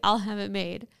made. I'll have it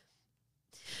made.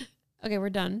 Okay, we're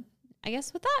done. I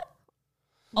guess with that.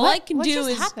 All I can What do just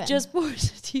is happened? just pour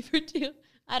tea for two.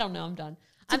 I don't know. I'm done.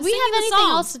 Did I'm we singing have the anything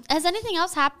song. else? Has anything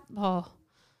else happened? Oh.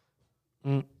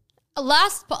 Mm.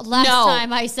 Last No.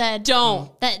 time I said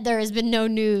Don't. that there has been no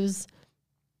news.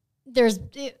 There's...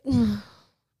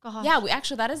 God. Yeah,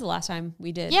 actually, that is the last time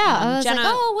we did. Yeah, I was Jenna,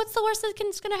 like, oh, what's the worst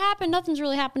that's going to happen? Nothing's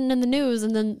really happened in the news.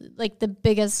 And then, like,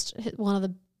 one of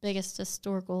the biggest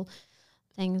historical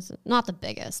things, not the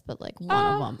biggest, but like one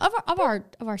of them of our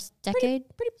decade,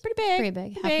 pretty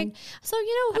big happened. So,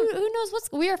 you know, who knows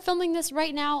we are filming this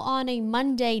right now on a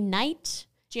Monday night,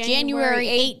 January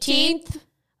 18th.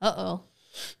 Uh-oh.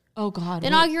 Oh, God. The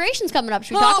inauguration's coming up.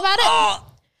 Should we talk about it?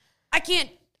 I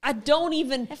can't. I don't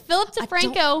even. Philip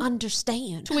DeFranco don't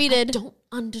understand. tweeted- I don't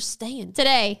understand.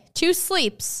 today, 2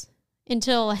 sleeps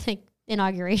until, I think,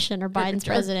 inauguration or Biden's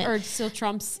president. Or still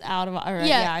Trump's out of. Or,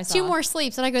 Yeah, I saw. 2 more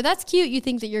sleeps. And I go, that's cute. You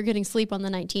think that you're getting sleep on the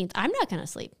 19th. I'm not going to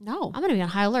sleep. No. I'm going to be on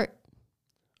high alert.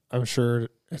 I'm sure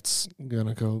it's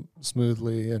gonna go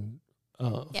smoothly and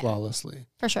flawlessly.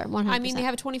 For sure. 100%. I mean, they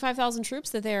have 25,000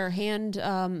 troops that they're hand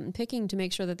picking to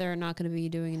make sure that they're not going to be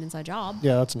doing an inside job.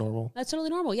 Yeah, that's normal. That's totally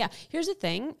normal. Yeah. Here's the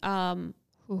thing. I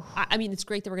mean, it's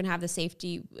great that we're going to have the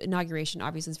safety inauguration.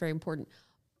 Obviously, it's very important.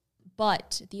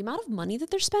 But the amount of money that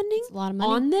they're spending a lot of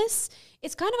money. on this,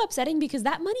 it's kind of upsetting because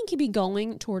that money can be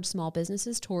going towards small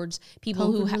businesses, towards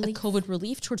people who have COVID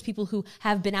relief, towards people who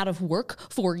have been out of work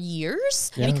for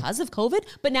years because of COVID.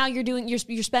 But now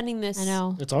you're spending this. I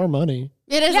know. It's our money.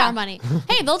 It is our money.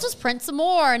 Hey, they'll just print some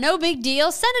more. No big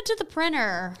deal. Send it to the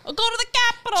printer. Go to the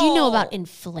Capitol. Do you know about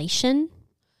inflation?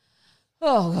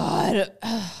 Oh, God.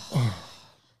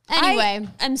 Anyway,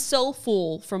 I'm so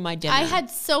full from my dinner. I had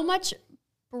so much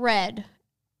bread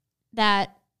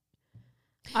that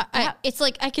it's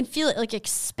like I can feel it like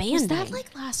expanding. Was that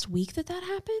like last week that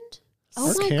happened?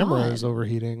 Our camera is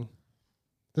overheating.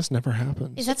 This never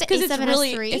happens. Is that the Because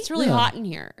A7S3? it's really Yeah. hot in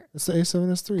here. It's the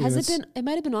A7S3. Has it It's- been? It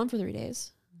might have been on for 3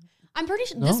 days. I'm pretty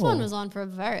sure this one No. was on for a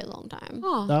very long time.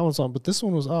 Oh, That one's on, but this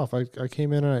one was off. I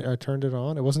came in and I turned it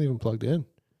on. It wasn't even plugged in.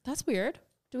 that's weird.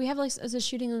 Do we have like? Is it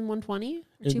shooting on 120 or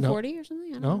No. 240 or something?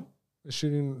 I don't No, know. it's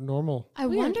shooting normal. I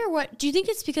wonder what. Do you think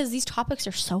it's because these topics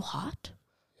are so hot?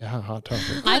 Yeah, hot topic.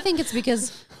 I think it's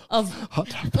because of. Hot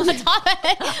topic.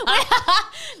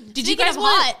 Did you guys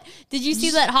hot? Did you see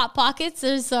that Hot Pockets?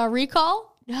 There's a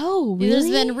recall. No, There's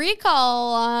been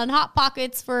recall on Hot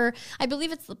Pockets for, I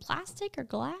believe it's the plastic or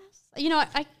glass. You know,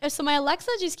 so my Alexa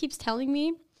just keeps telling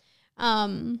me,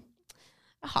 hold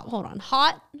on,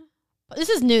 this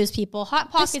is news, people. Hot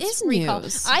Pockets is recall.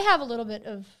 news. I have a little bit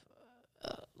of,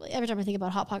 every time I think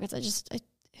about Hot Pockets, I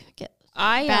get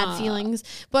bad feelings.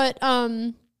 But,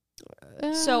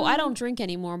 So I don't drink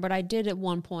anymore, but I did at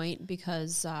one point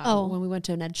because when we went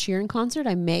to an Ed Sheeran concert,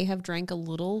 I may have drank a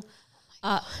little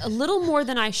more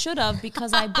than I should have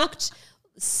because I booked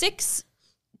 6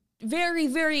 very,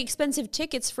 very expensive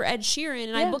tickets for Ed Sheeran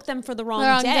and I booked them for the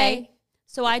wrong day.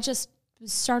 So I just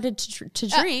started to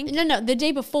drink. No, the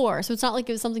day before. So it's not like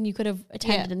it was something you could have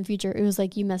attended in the future. It was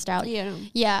like you missed out. Yeah.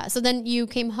 Yeah. So then you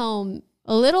came home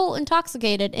a little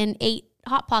intoxicated and ate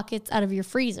Hot Pockets out of your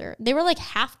freezer. They were like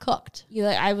half cooked.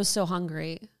 I was so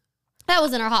hungry. That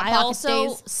was in our Hot Pockets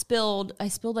days. I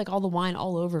spilled like all the wine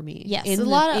all over me. Yes, a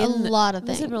lot of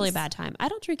things. It was a really bad time. I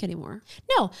don't drink anymore.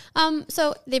 No.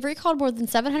 So they've recalled more than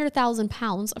 700,000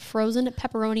 pounds of frozen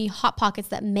pepperoni Hot Pockets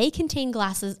that may contain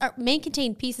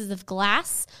pieces of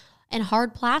glass and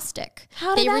hard plastic.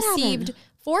 How did they that received happen?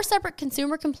 4 separate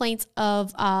consumer complaints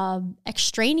of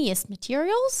extraneous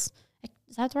materials.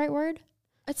 Is that the right word?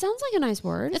 It sounds like a nice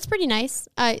word. It's pretty nice.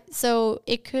 So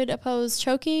it could pose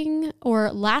choking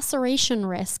or laceration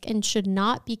risk and should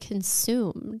not be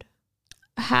consumed.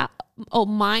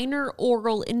 Minor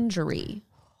oral injury.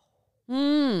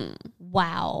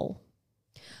 Wow.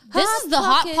 This is the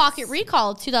Hot Pocket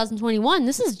recall of 2021.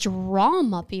 This is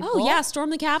drama, people. Oh, yeah.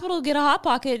 Storm the Capitol, get a Hot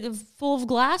Pocket full of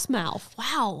glass mouth.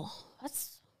 Wow.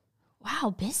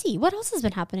 Busy. What else has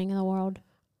been happening in the world?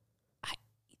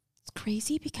 It's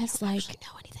crazy because, I don't actually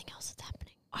know anything else that's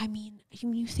happening. I mean,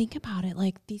 when you think about it,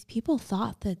 like, these people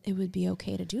thought that it would be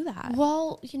okay to do that.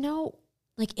 Well,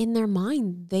 like, in their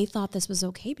mind, they thought this was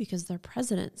okay because their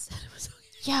president said it was okay.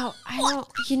 Yeah,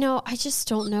 I just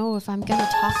don't know if I'm going to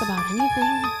talk about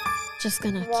anything. Just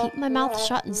going to keep my mouth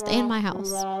shut and stay in my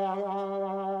house.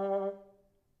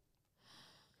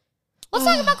 Let's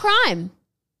talk about crime.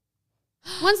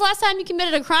 When's the last time you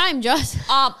committed a crime, Joss?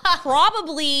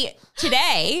 Probably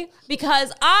today,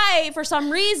 because I, for some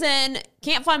reason,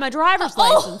 can't find my driver's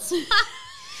license.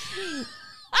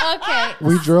 Okay.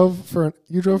 You drove for an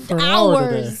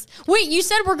hour today. Wait, you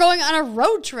said we're going on a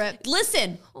road trip.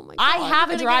 Listen, Oh my God, I have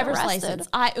I'm a gonna driver's get arrested.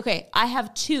 license. I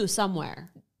have 2 somewhere.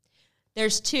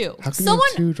 There's 2. How can you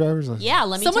have 2 driver's licenses? Yeah,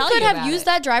 let me Someone tell could you have about used it.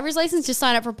 that driver's license to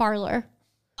sign up for Parlor.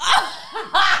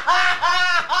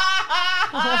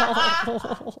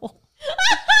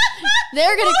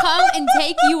 They're going to come and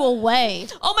take you away.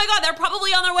 Oh my God, they're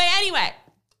probably on their way anyway.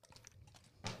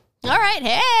 All right.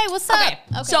 Hey, what's up?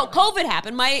 Okay. So COVID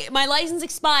happened. My license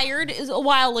expired a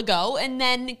while ago, and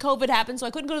then COVID happened, so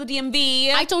I couldn't go to the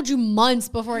DMV. I told you months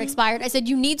before it expired. I said,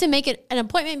 you need to make it an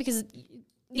appointment because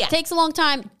it takes a long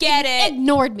time. Get it.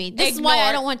 Ignored me. This is why I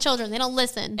Ignored. don't want children. They don't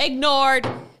listen. Ignored.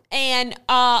 And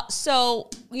so,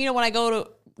 when I go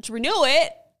to renew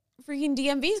it, freaking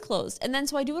DMV's closed. And then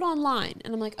so I do it online.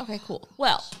 And I'm like, okay, cool.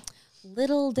 Well,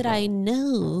 little did I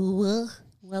know.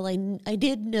 Well, I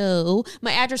did know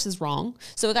my address is wrong.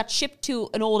 So it got shipped to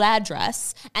an old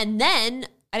address. And then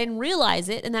I didn't realize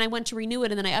it. And then I went to renew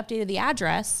it. And then I updated the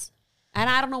address. And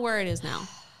I don't know where it is now.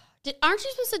 Aren't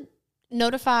you supposed to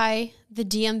notify the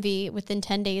DMV within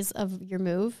 10 days of your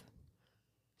move?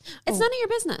 It's none of your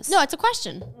business. No, it's a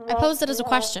question. I posed it as a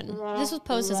question. This was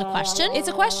posed as a question. It's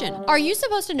a question. Are you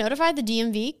supposed to notify the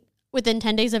DMV within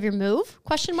 10 days of your move?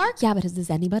 Question mark? Yeah, but does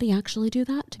anybody actually do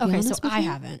that? To be Okay, honest so with I you?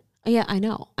 haven't. Yeah, I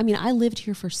know. I mean, I lived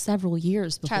here for several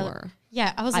years before. Tyler.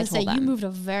 Yeah, I was going to say, told you them. moved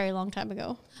a very long time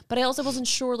ago. But I also wasn't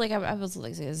sure. Like, I was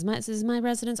like, is this my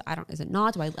residence? Is it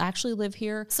not? Do I actually live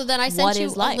here? So then I sent What you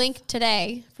is a life? link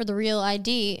today for the real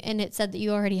ID, and it said that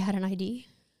you already had an ID.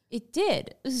 It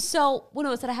did. So,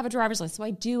 it said I have a driver's license. So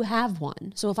I do have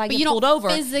one. So if I But get you pulled don't over,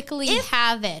 physically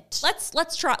have it.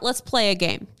 let's try. Let's play a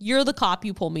game. You're the cop.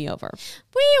 You pull me over.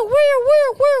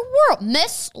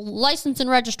 Miss, license and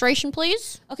registration,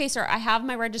 please. Okay, sir. I have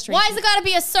my registration. Why has it got to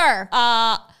be a sir?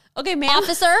 Okay, ma'am.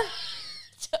 Officer?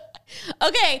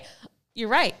 Okay, you're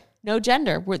right. No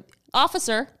gender.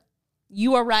 Officer,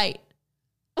 you are right.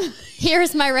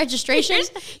 Here's my registration.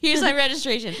 Here's my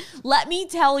registration. Let me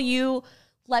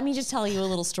just tell you a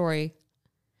little story.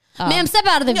 Ma'am, step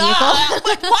out of the vehicle.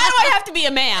 Why do I have to be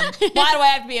a ma'am? Why do I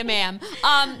have to be a ma'am?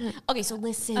 Okay, so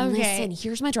listen.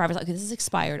 Here's my driver's license. Okay, this is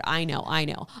expired. I know.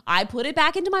 I put it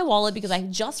back into my wallet because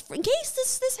in case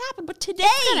this happened. But today,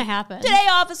 It's gonna happen. Today,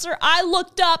 officer, I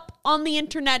looked up on the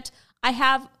internet. I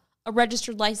have a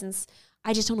registered license.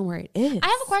 I just don't know where it is. I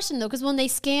have a question though, because when they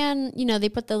scan, they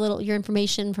put your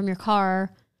information from your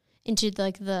car into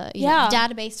the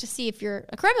database to see if you're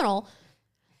a criminal,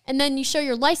 and then you show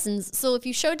your license. So if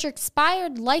you showed your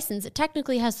expired license, it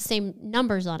technically has the same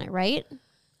numbers on it, right?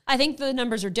 I think the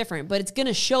numbers are different, but it's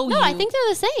gonna show you. No, I think they're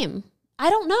the same. I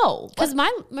don't know Because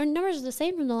my numbers are the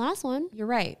same from the last one. you're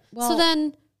right. Well, So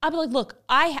then I'd be like, look,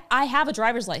 I have a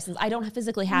driver's license. I don't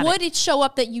physically have would it. it show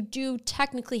up that you do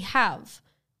technically have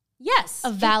Yes.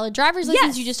 a valid driver's license?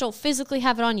 Yes. You just don't physically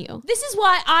have it on you. This is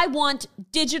why I want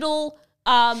digital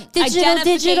Digital,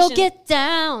 identification. get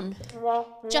down.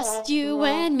 Just you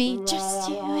and me, just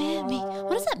you and me.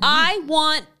 What does that mean? I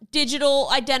want digital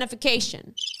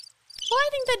identification. Well, I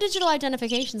think that digital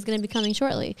identification is going to be coming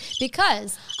shortly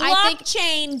because I think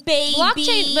Blockchain, baby.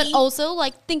 blockchain, but also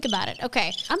like think about it.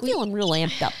 Okay, I'm feeling real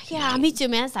amped up. yeah, me too,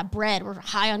 man. It's that bread. We're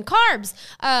high on carbs.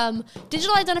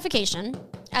 Digital identification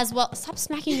as well. Stop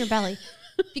smacking your belly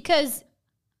because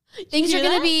things are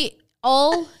going to be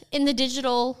all in the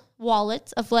digital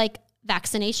wallets of like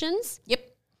vaccinations. Yep.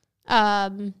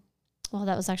 Well,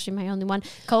 that was actually my only one.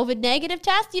 COVID negative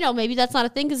test. You know, maybe that's not a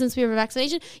thing because since we have a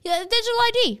vaccination, yeah, digital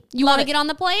ID. You want to get on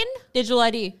the plane? Digital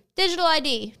ID. Digital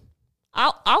ID.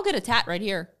 I'll get a tat right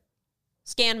here.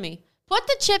 Scan me. Put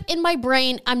the chip in my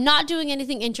brain. I'm not doing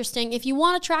anything interesting. If you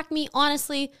want to track me,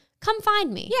 honestly, come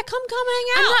find me. Yeah, come hang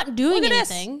out. I'm not doing Look at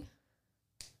this. anything.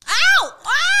 Ow!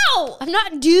 Ow! I'm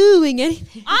not doing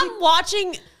anything. I'm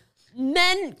watching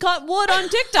men cut wood on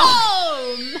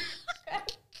TikTok.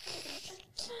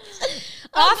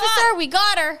 Officer, we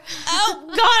got her. Oh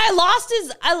God,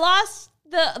 I lost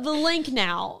the link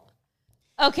now.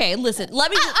 Okay, listen.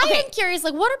 Let me. I am curious.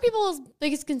 Like, what are people's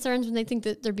biggest concerns when they think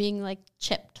that they're being like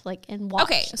chipped, like and watched?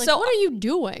 Okay, like, so what are you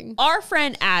doing? Our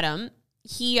friend Adam,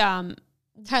 he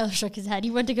Tyler shook his head.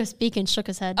 He went to go speak and shook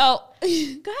his head. Oh, go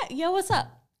ahead. Yo, what's up?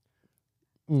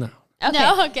 No. Okay.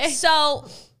 No, okay. So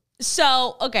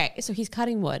he's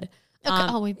cutting wood.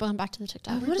 Okay. We've gone back to the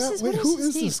TikTok. What is his? Wait, What who is his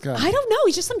is name? this guy? I don't know.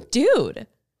 He's just some dude.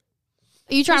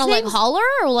 Are you trying His to like name's- holler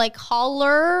or like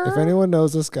holler? If anyone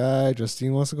knows this guy,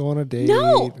 Justine wants to go on a date.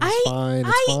 No, it's fine.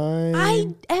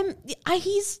 It's fine.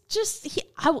 He's just.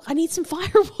 I need some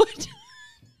firewood.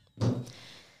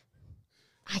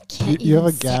 I can't. You have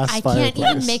even a gas I can't even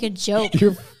fireplace. make a joke.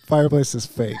 Your fireplace is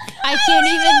fake. I can't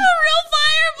even. real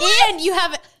firewood. And you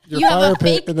have Your you fire have a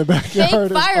pit fake in the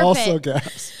backyard is fire also pit.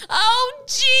 gas. Oh,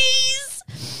 jeez.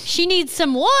 She needs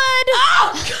some wood.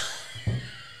 Oh,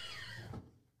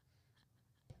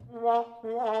 God.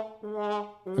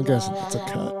 I'm guessing it's a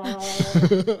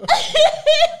cut.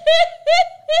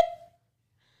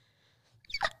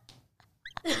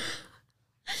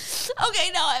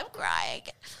 Okay, now I'm crying.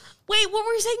 Wait, what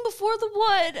were you saying before the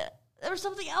wood? There was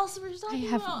something else we were I talking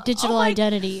have about. digital Oh my-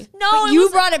 identity. No, but it you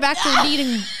was- brought it back to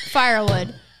needing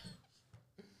firewood.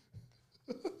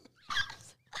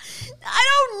 I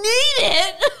don't need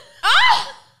it.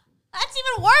 Ah, that's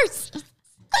even worse. This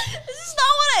is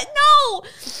not what I. No.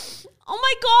 Oh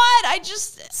my God! I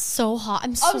just. So hot.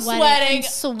 I'm I'm sweating. sweating. I'm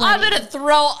sweating. I'm gonna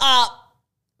throw up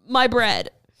my bread.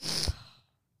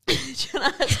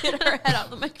 Jenna has hit her head out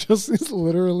the mic. Justine's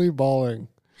literally bawling.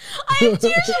 I have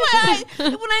tears in my eyes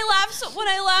when I laugh. So when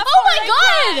I laugh, Oh hard, my I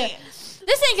God. cry.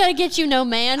 This ain't gonna get you no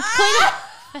man. Clean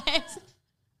up.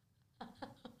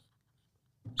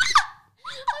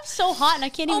 I'm so hot and I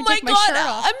can't Oh even my take my God! shirt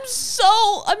off.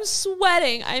 I'm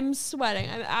sweating. I'm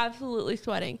absolutely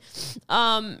sweating.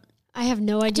 I have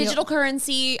no idea. Digital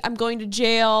currency. I'm going to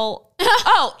jail.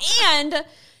 Oh, and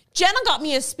Jenna got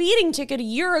me a speeding ticket a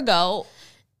year ago.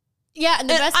 Yeah, and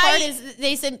the And best part is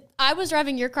they said I was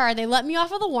driving your car. They let me off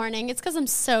with a warning. It's because I'm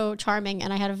so charming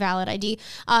and I had a valid ID.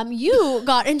 You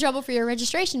got in trouble for your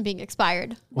registration being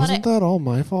expired. Wasn't that all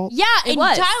my fault? Yeah, and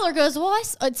was. Tyler goes, well,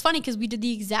 it's funny because we did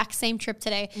the exact same trip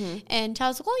today. And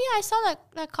Tyler's like, oh, yeah, I saw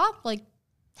that cop like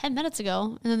 10 minutes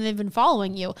ago. And then they've been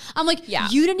following you. I'm like, Yeah.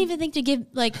 you didn't even think to give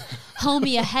like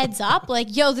homie a heads up?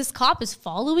 Like, yo, this cop is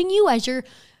following you as you're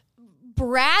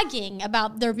bragging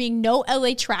about there being no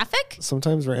LA traffic?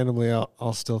 Sometimes randomly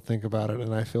I'll still think about it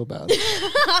and I feel bad.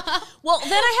 Well,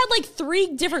 then I had like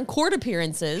 3 different court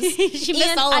appearances. She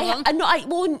missed all of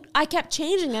them. I kept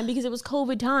changing them because it was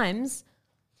COVID times.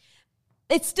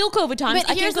 It's still COVID times.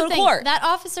 I here's can't go the to thing. court. That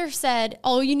officer said,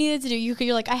 all you needed to do,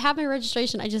 you're like, I have my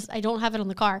registration. I don't have it on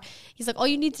the car. He's like, all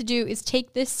you need to do is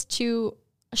take this to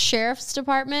a sheriff's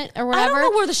department or I whatever. don't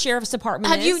know where the sheriff's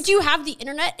department is. Do you have the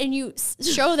internet and you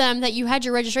show them that you had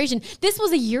your registration? This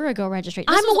was a year ago registration.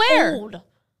 This I'm was aware. old.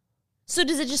 So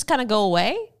does it just kind of go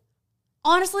away?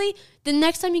 Honestly, the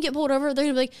next time you get pulled over, they're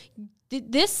gonna be like,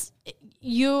 this,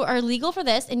 you are legal for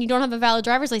this and you don't have a valid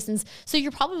driver's license. So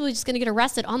you're probably just gonna get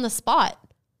arrested on the spot.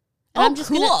 And Oh, I'm just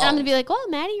cool. gonna be like, well,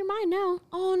 Maddie, you're mine now.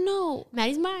 Oh no.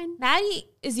 Maddie's mine. Maddie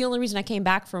is the only reason I came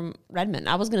back from Redmond.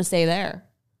 I was going to stay there.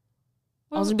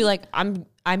 I was going to be like,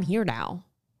 I'm here now.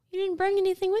 You didn't bring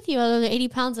anything with you other than 80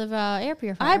 pounds of air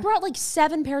purifier. I brought like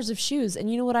 7 pairs of shoes, and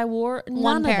you know what I wore?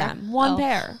 One None pair. of them. One Oh.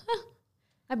 pair.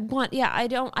 I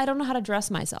don't know how to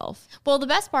dress myself. Well, the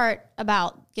best part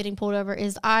about getting pulled over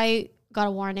is I got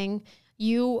a warning.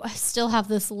 You still have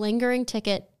this lingering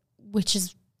ticket, which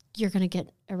is you're going to get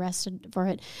arrested for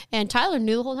it. And Tyler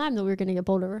knew the whole time that we were going to get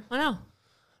pulled over. I know.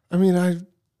 I mean,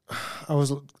 I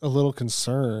was a little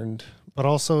concerned, but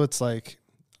also it's like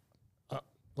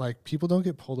like people don't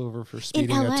get pulled over for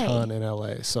speeding a LA. ton in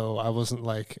LA. So I wasn't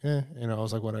like, I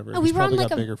was like, whatever. Oh, He's we were on, probably like,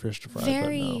 got a bigger fish to fry.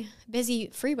 Very busy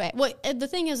freeway. Well, the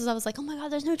thing is I was like, oh my God,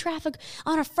 there's no traffic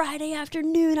on a Friday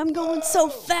afternoon. I'm going so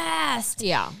fast.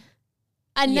 Yeah.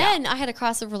 And then I had to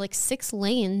cross over like 6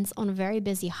 lanes on a very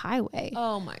busy highway.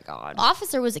 Oh my God.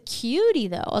 Officer was a cutie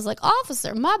though. I was like,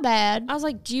 officer, my bad. I was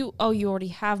like, you already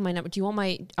have my number. Do you want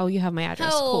you have my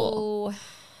address. Cool.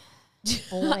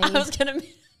 Boy.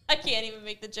 I can't even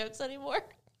make the jokes anymore.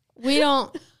 We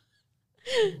don't.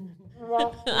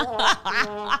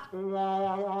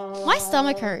 My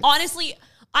stomach hurts. Honestly,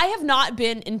 I have not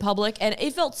been in public and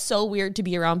it felt so weird to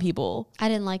be around people. I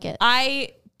didn't like it.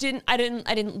 I didn't,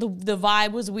 the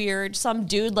vibe was weird. Some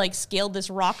dude like scaled this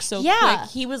rock so Yeah. quick.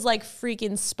 He was like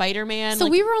freaking Spider-Man. So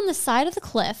like, we were on the side of the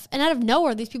cliff, and out of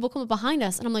nowhere, these people come up behind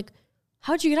us, and I'm like,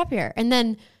 how'd you get up here? And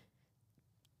then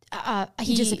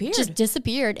he disappeared. just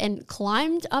disappeared and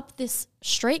climbed up this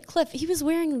straight cliff. He was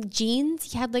wearing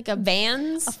jeans. He had like a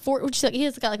Vans. he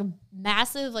has got like a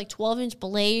massive like 12-inch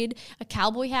blade, a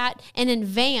cowboy hat, and in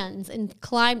Vans, and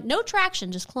climbed, no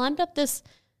traction, just climbed up this.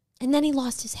 And then he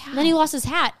lost his hat. And then he lost his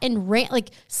hat and ran, like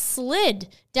slid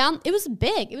down. It was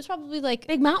big. It was probably like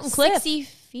Big mountain cliff. 60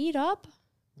 feet up.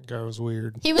 The guy was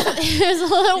weird. It was a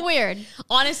little weird.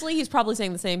 Honestly, he's probably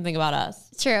saying the same thing about us.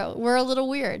 True. We're a little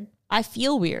weird. I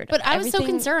feel weird. But I was so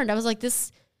Everything concerned. I was like,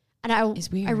 this, and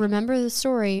is weird. I remember the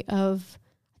story of,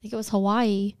 I think it was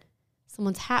Hawaii.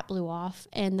 Someone's hat blew off,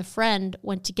 and the friend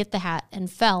went to get the hat and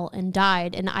fell and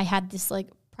died. And I had this like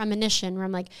premonition where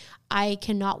I'm like, I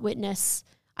cannot witness.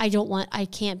 I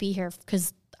can't be here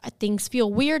because things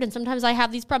feel weird. And sometimes I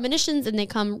have these premonitions and they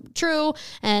come true.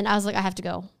 And I was like, I have to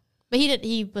go. But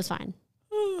he was fine.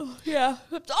 Yeah.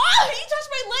 Oh, you touched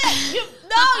my lip.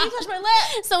 You touched my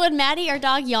lip. So when Maddie, our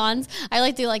dog, yawns, I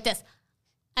like to do like this.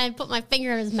 And put my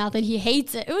finger in his mouth, and he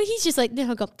hates it. He's just like,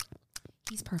 he'll go.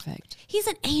 He's perfect. He's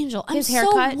an angel. I'm His so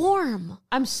haircut. warm.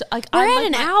 I'm so like We're I'm at like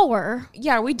an my- hour.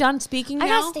 Yeah, are we done speaking now? I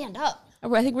gotta stand up.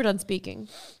 I think we're done speaking.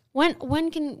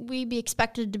 When can we be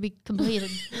expected to be completed?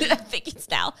 I think it's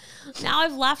now. Now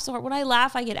I've laughed so hard. When I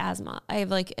laugh, I get asthma. I have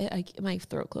like my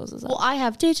throat closes up. Well, I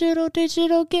have digital,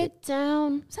 get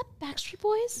down. Is that Backstreet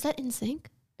Boys? Is that In Sync?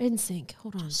 In sync.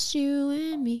 Hold on. Just you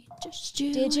and me. Just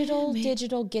you Digital, and me.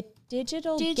 digital, get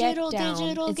Digital, get down.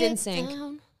 It's get in sync.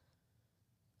 down.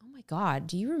 Oh my God.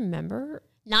 Do you remember?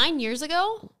 9 years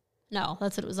ago? No,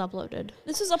 that's when it was uploaded.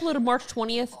 This was uploaded March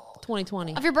 20th,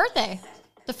 2020. Of your birthday.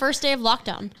 The first day of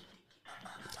lockdown.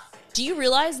 Do you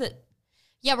realize that?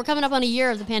 Yeah, we're coming up on a year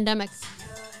of the pandemic.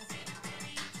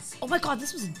 Oh my God,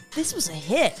 this was a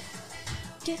hit.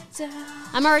 Get down.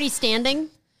 I'm already standing.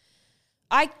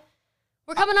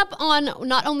 We're coming up on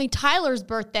not only Tyler's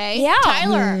birthday. Yeah.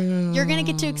 Tyler, you're going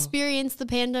to get to experience the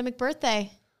pandemic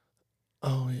birthday.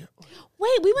 Oh, yeah.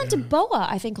 Wait, we went to Boa,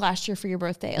 I think, last year for your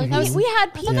birthday. Like, Mm-hmm. we had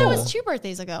I people. thought that was 2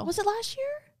 birthdays ago. Was it last year?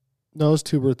 No, it was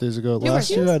 2 birthdays ago. Last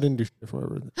birthdays? year, I didn't do shit for my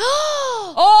birthday.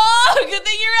 Oh, good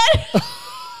thing you're ready.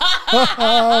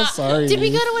 Oh, sorry. Did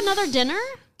we go to another dinner?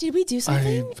 Did we do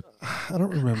something? I don't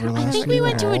remember last year. I think we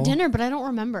went to a at all. dinner, but I don't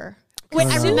remember. Wait,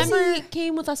 I I don't know. remember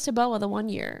came with us to Boa the one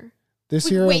year. This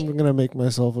year, wait. I'm going to make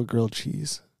myself a grilled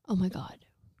cheese. Oh my God.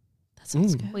 That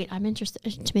sounds Mm. good. Wait, I'm interested.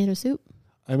 Tomato soup?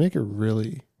 I make a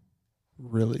really,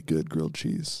 really good grilled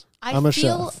cheese. I I'm a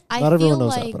feel- chef. I Not everyone feel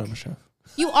knows like- that, but I'm a chef.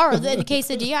 You are. The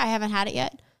quesadilla, I haven't had it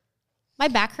yet. My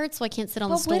back hurts, so I can't sit on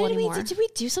the stool anymore. Did we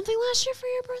do something last year for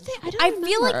your birthday? I don't I remember.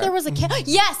 feel like there was a cake.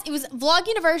 Yes, it was Vlog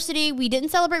University. We didn't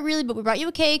celebrate really, but we brought you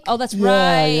a cake. Oh, that's Yeah,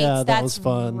 right. yeah, that That's was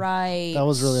fun. Right. That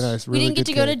was really nice. we Really didn't get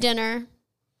good to go to cake. dinner.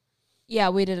 Yeah,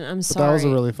 we didn't. I'm But sorry. that was a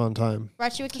really fun time.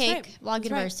 Brought you a cake. right. Vlog That's right.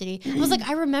 University. I was like,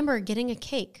 I remember getting a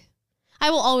cake. I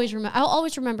will always remember. I'll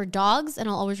always remember dogs, and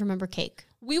I'll always remember cake.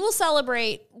 We will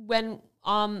celebrate when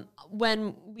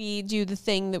we do the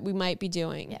thing that we might be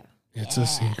doing. Yeah. It's a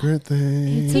secret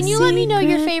thing. Can you let me know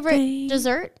your favorite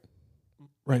dessert?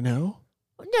 Right now?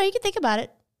 No, you can think about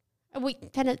it. We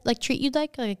kind of like treat you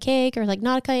like a cake, or like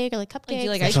not a cake, or like cupcakes. Like, do you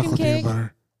like ice cream Chocolate cake? peanut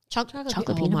butter. chocolate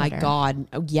Oh peanut my butter. God.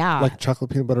 Oh yeah. Like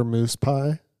chocolate peanut butter mousse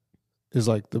pie is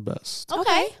like the best.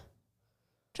 Okay.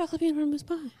 chocolate peanut butter mousse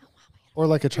pie. Or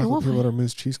like a love chocolate peanut it. butter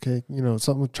mousse cheesecake. You know,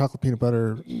 something with chocolate peanut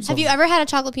butter. Have you ever had a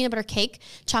chocolate peanut butter cake?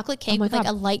 Chocolate cake my with like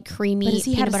God. a light But creamy does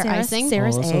he have peanut a butter Sarah's- icing?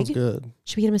 Sarah's that sounds egg? good.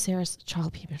 Should we get him a Sarah's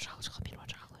chocolate peanut butter chocolate?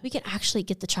 We can actually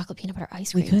get the chocolate peanut butter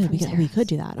ice We cream. could. from We Sarah's. could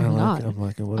do that. Oh I my like it. God. I'm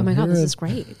liking what Oh I'm my God. This hearing. is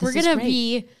great. This We're is gonna great.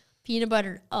 be peanut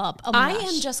buttered up. Oh my I gosh.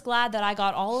 am just glad that I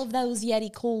got all of those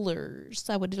Yeti coolers.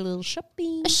 I would do a little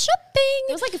shopping. shopping.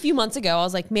 It was like a few months ago. I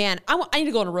was like, man, I need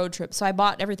to go on a road trip. So I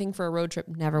bought everything for a road trip.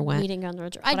 Never went. Meeting on the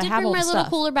road trip. I But I did have bring all my the little stuff.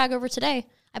 cooler bag over today.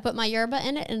 I put my yerba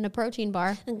in it and a protein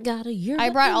bar. Got a yerba I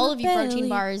brought in all my of you protein belly.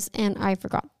 bars, and I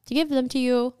forgot to give them to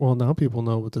you. Well, now people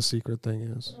know what the secret thing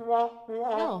is.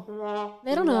 No,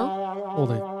 they don't know. Well,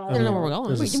 They don't know where we're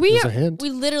going. There's We a hint. We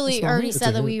literally It's not- already it's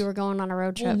said a that we hint. were going on a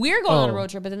road trip. We're going on a Oh. road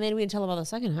trip, but then we didn't tell about the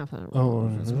second half of it. Oh,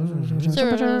 Anyway,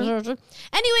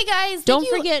 guys, Don't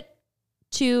thank you. forget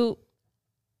to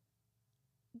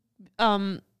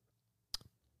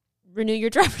renew your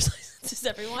driver's licenses,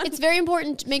 everyone. It's very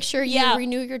important to make sure you Yeah.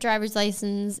 renew your driver's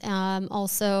license.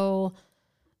 Also,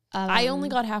 I only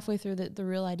got halfway through the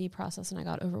real ID process and I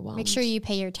got overwhelmed. make sure you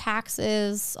pay your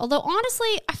taxes. Although,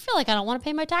 honestly, I feel like I don't want to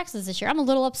pay my taxes this year. I'm a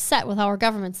little upset with how our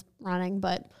government's running,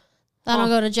 but then I'll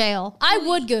go to jail. I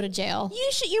would go to jail.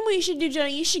 You know what you should do,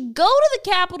 Jenny? You should go to the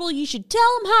Capitol. You should tell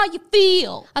them how you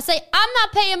feel. I say I'm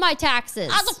not paying my taxes.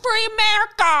 As a free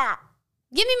America.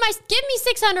 Give me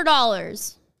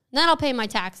 $600. Then I'll pay my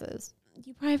taxes.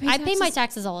 You probably pay I pay my taxes.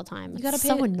 taxes all the time. gotta It's pay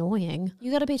so it. annoying.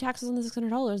 You got to pay taxes on the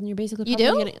 $600, and you're basically You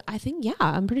probably do? getting. I think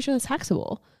I'm pretty sure that's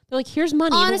taxable. They're like, here's money,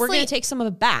 but we're Honestly, going to take some of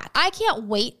it back. I can't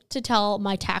wait to tell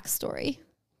my tax story.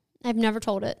 I've never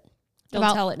told it.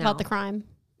 Don't tell it now. About the crime.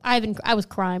 I was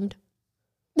crimed.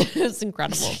 It's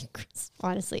incredible.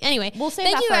 Honestly. Anyway, We'll save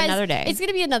thank that you for guys. another day. It's going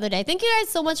to be another day. Thank you guys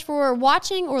so much for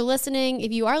watching or listening.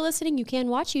 If you are listening, you can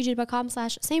watch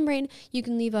youtube.com/samebrain. You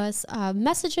can leave us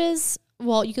messages.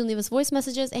 Well, you can leave us voice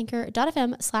messages,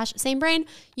 anchor.fm/samebrain.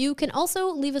 You can also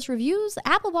leave us reviews,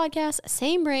 Apple Podcasts,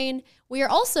 Same Brain. We are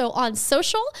also on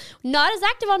social, not as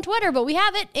active on Twitter, but we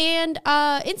have it, and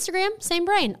Instagram, Same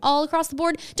Brain, all across the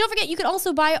board. Don't forget, you can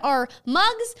also buy our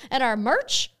mugs and our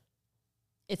merch.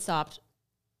 It stopped.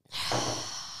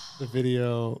 the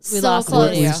video. We So lost close.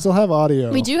 audio. We still have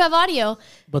audio. We do have audio.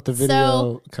 But the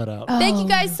video cut out. Thank you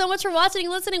guys so much for watching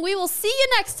and listening. We will see you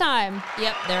next time.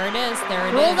 Yep, there it is. There it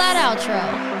is. Roll that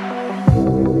outro.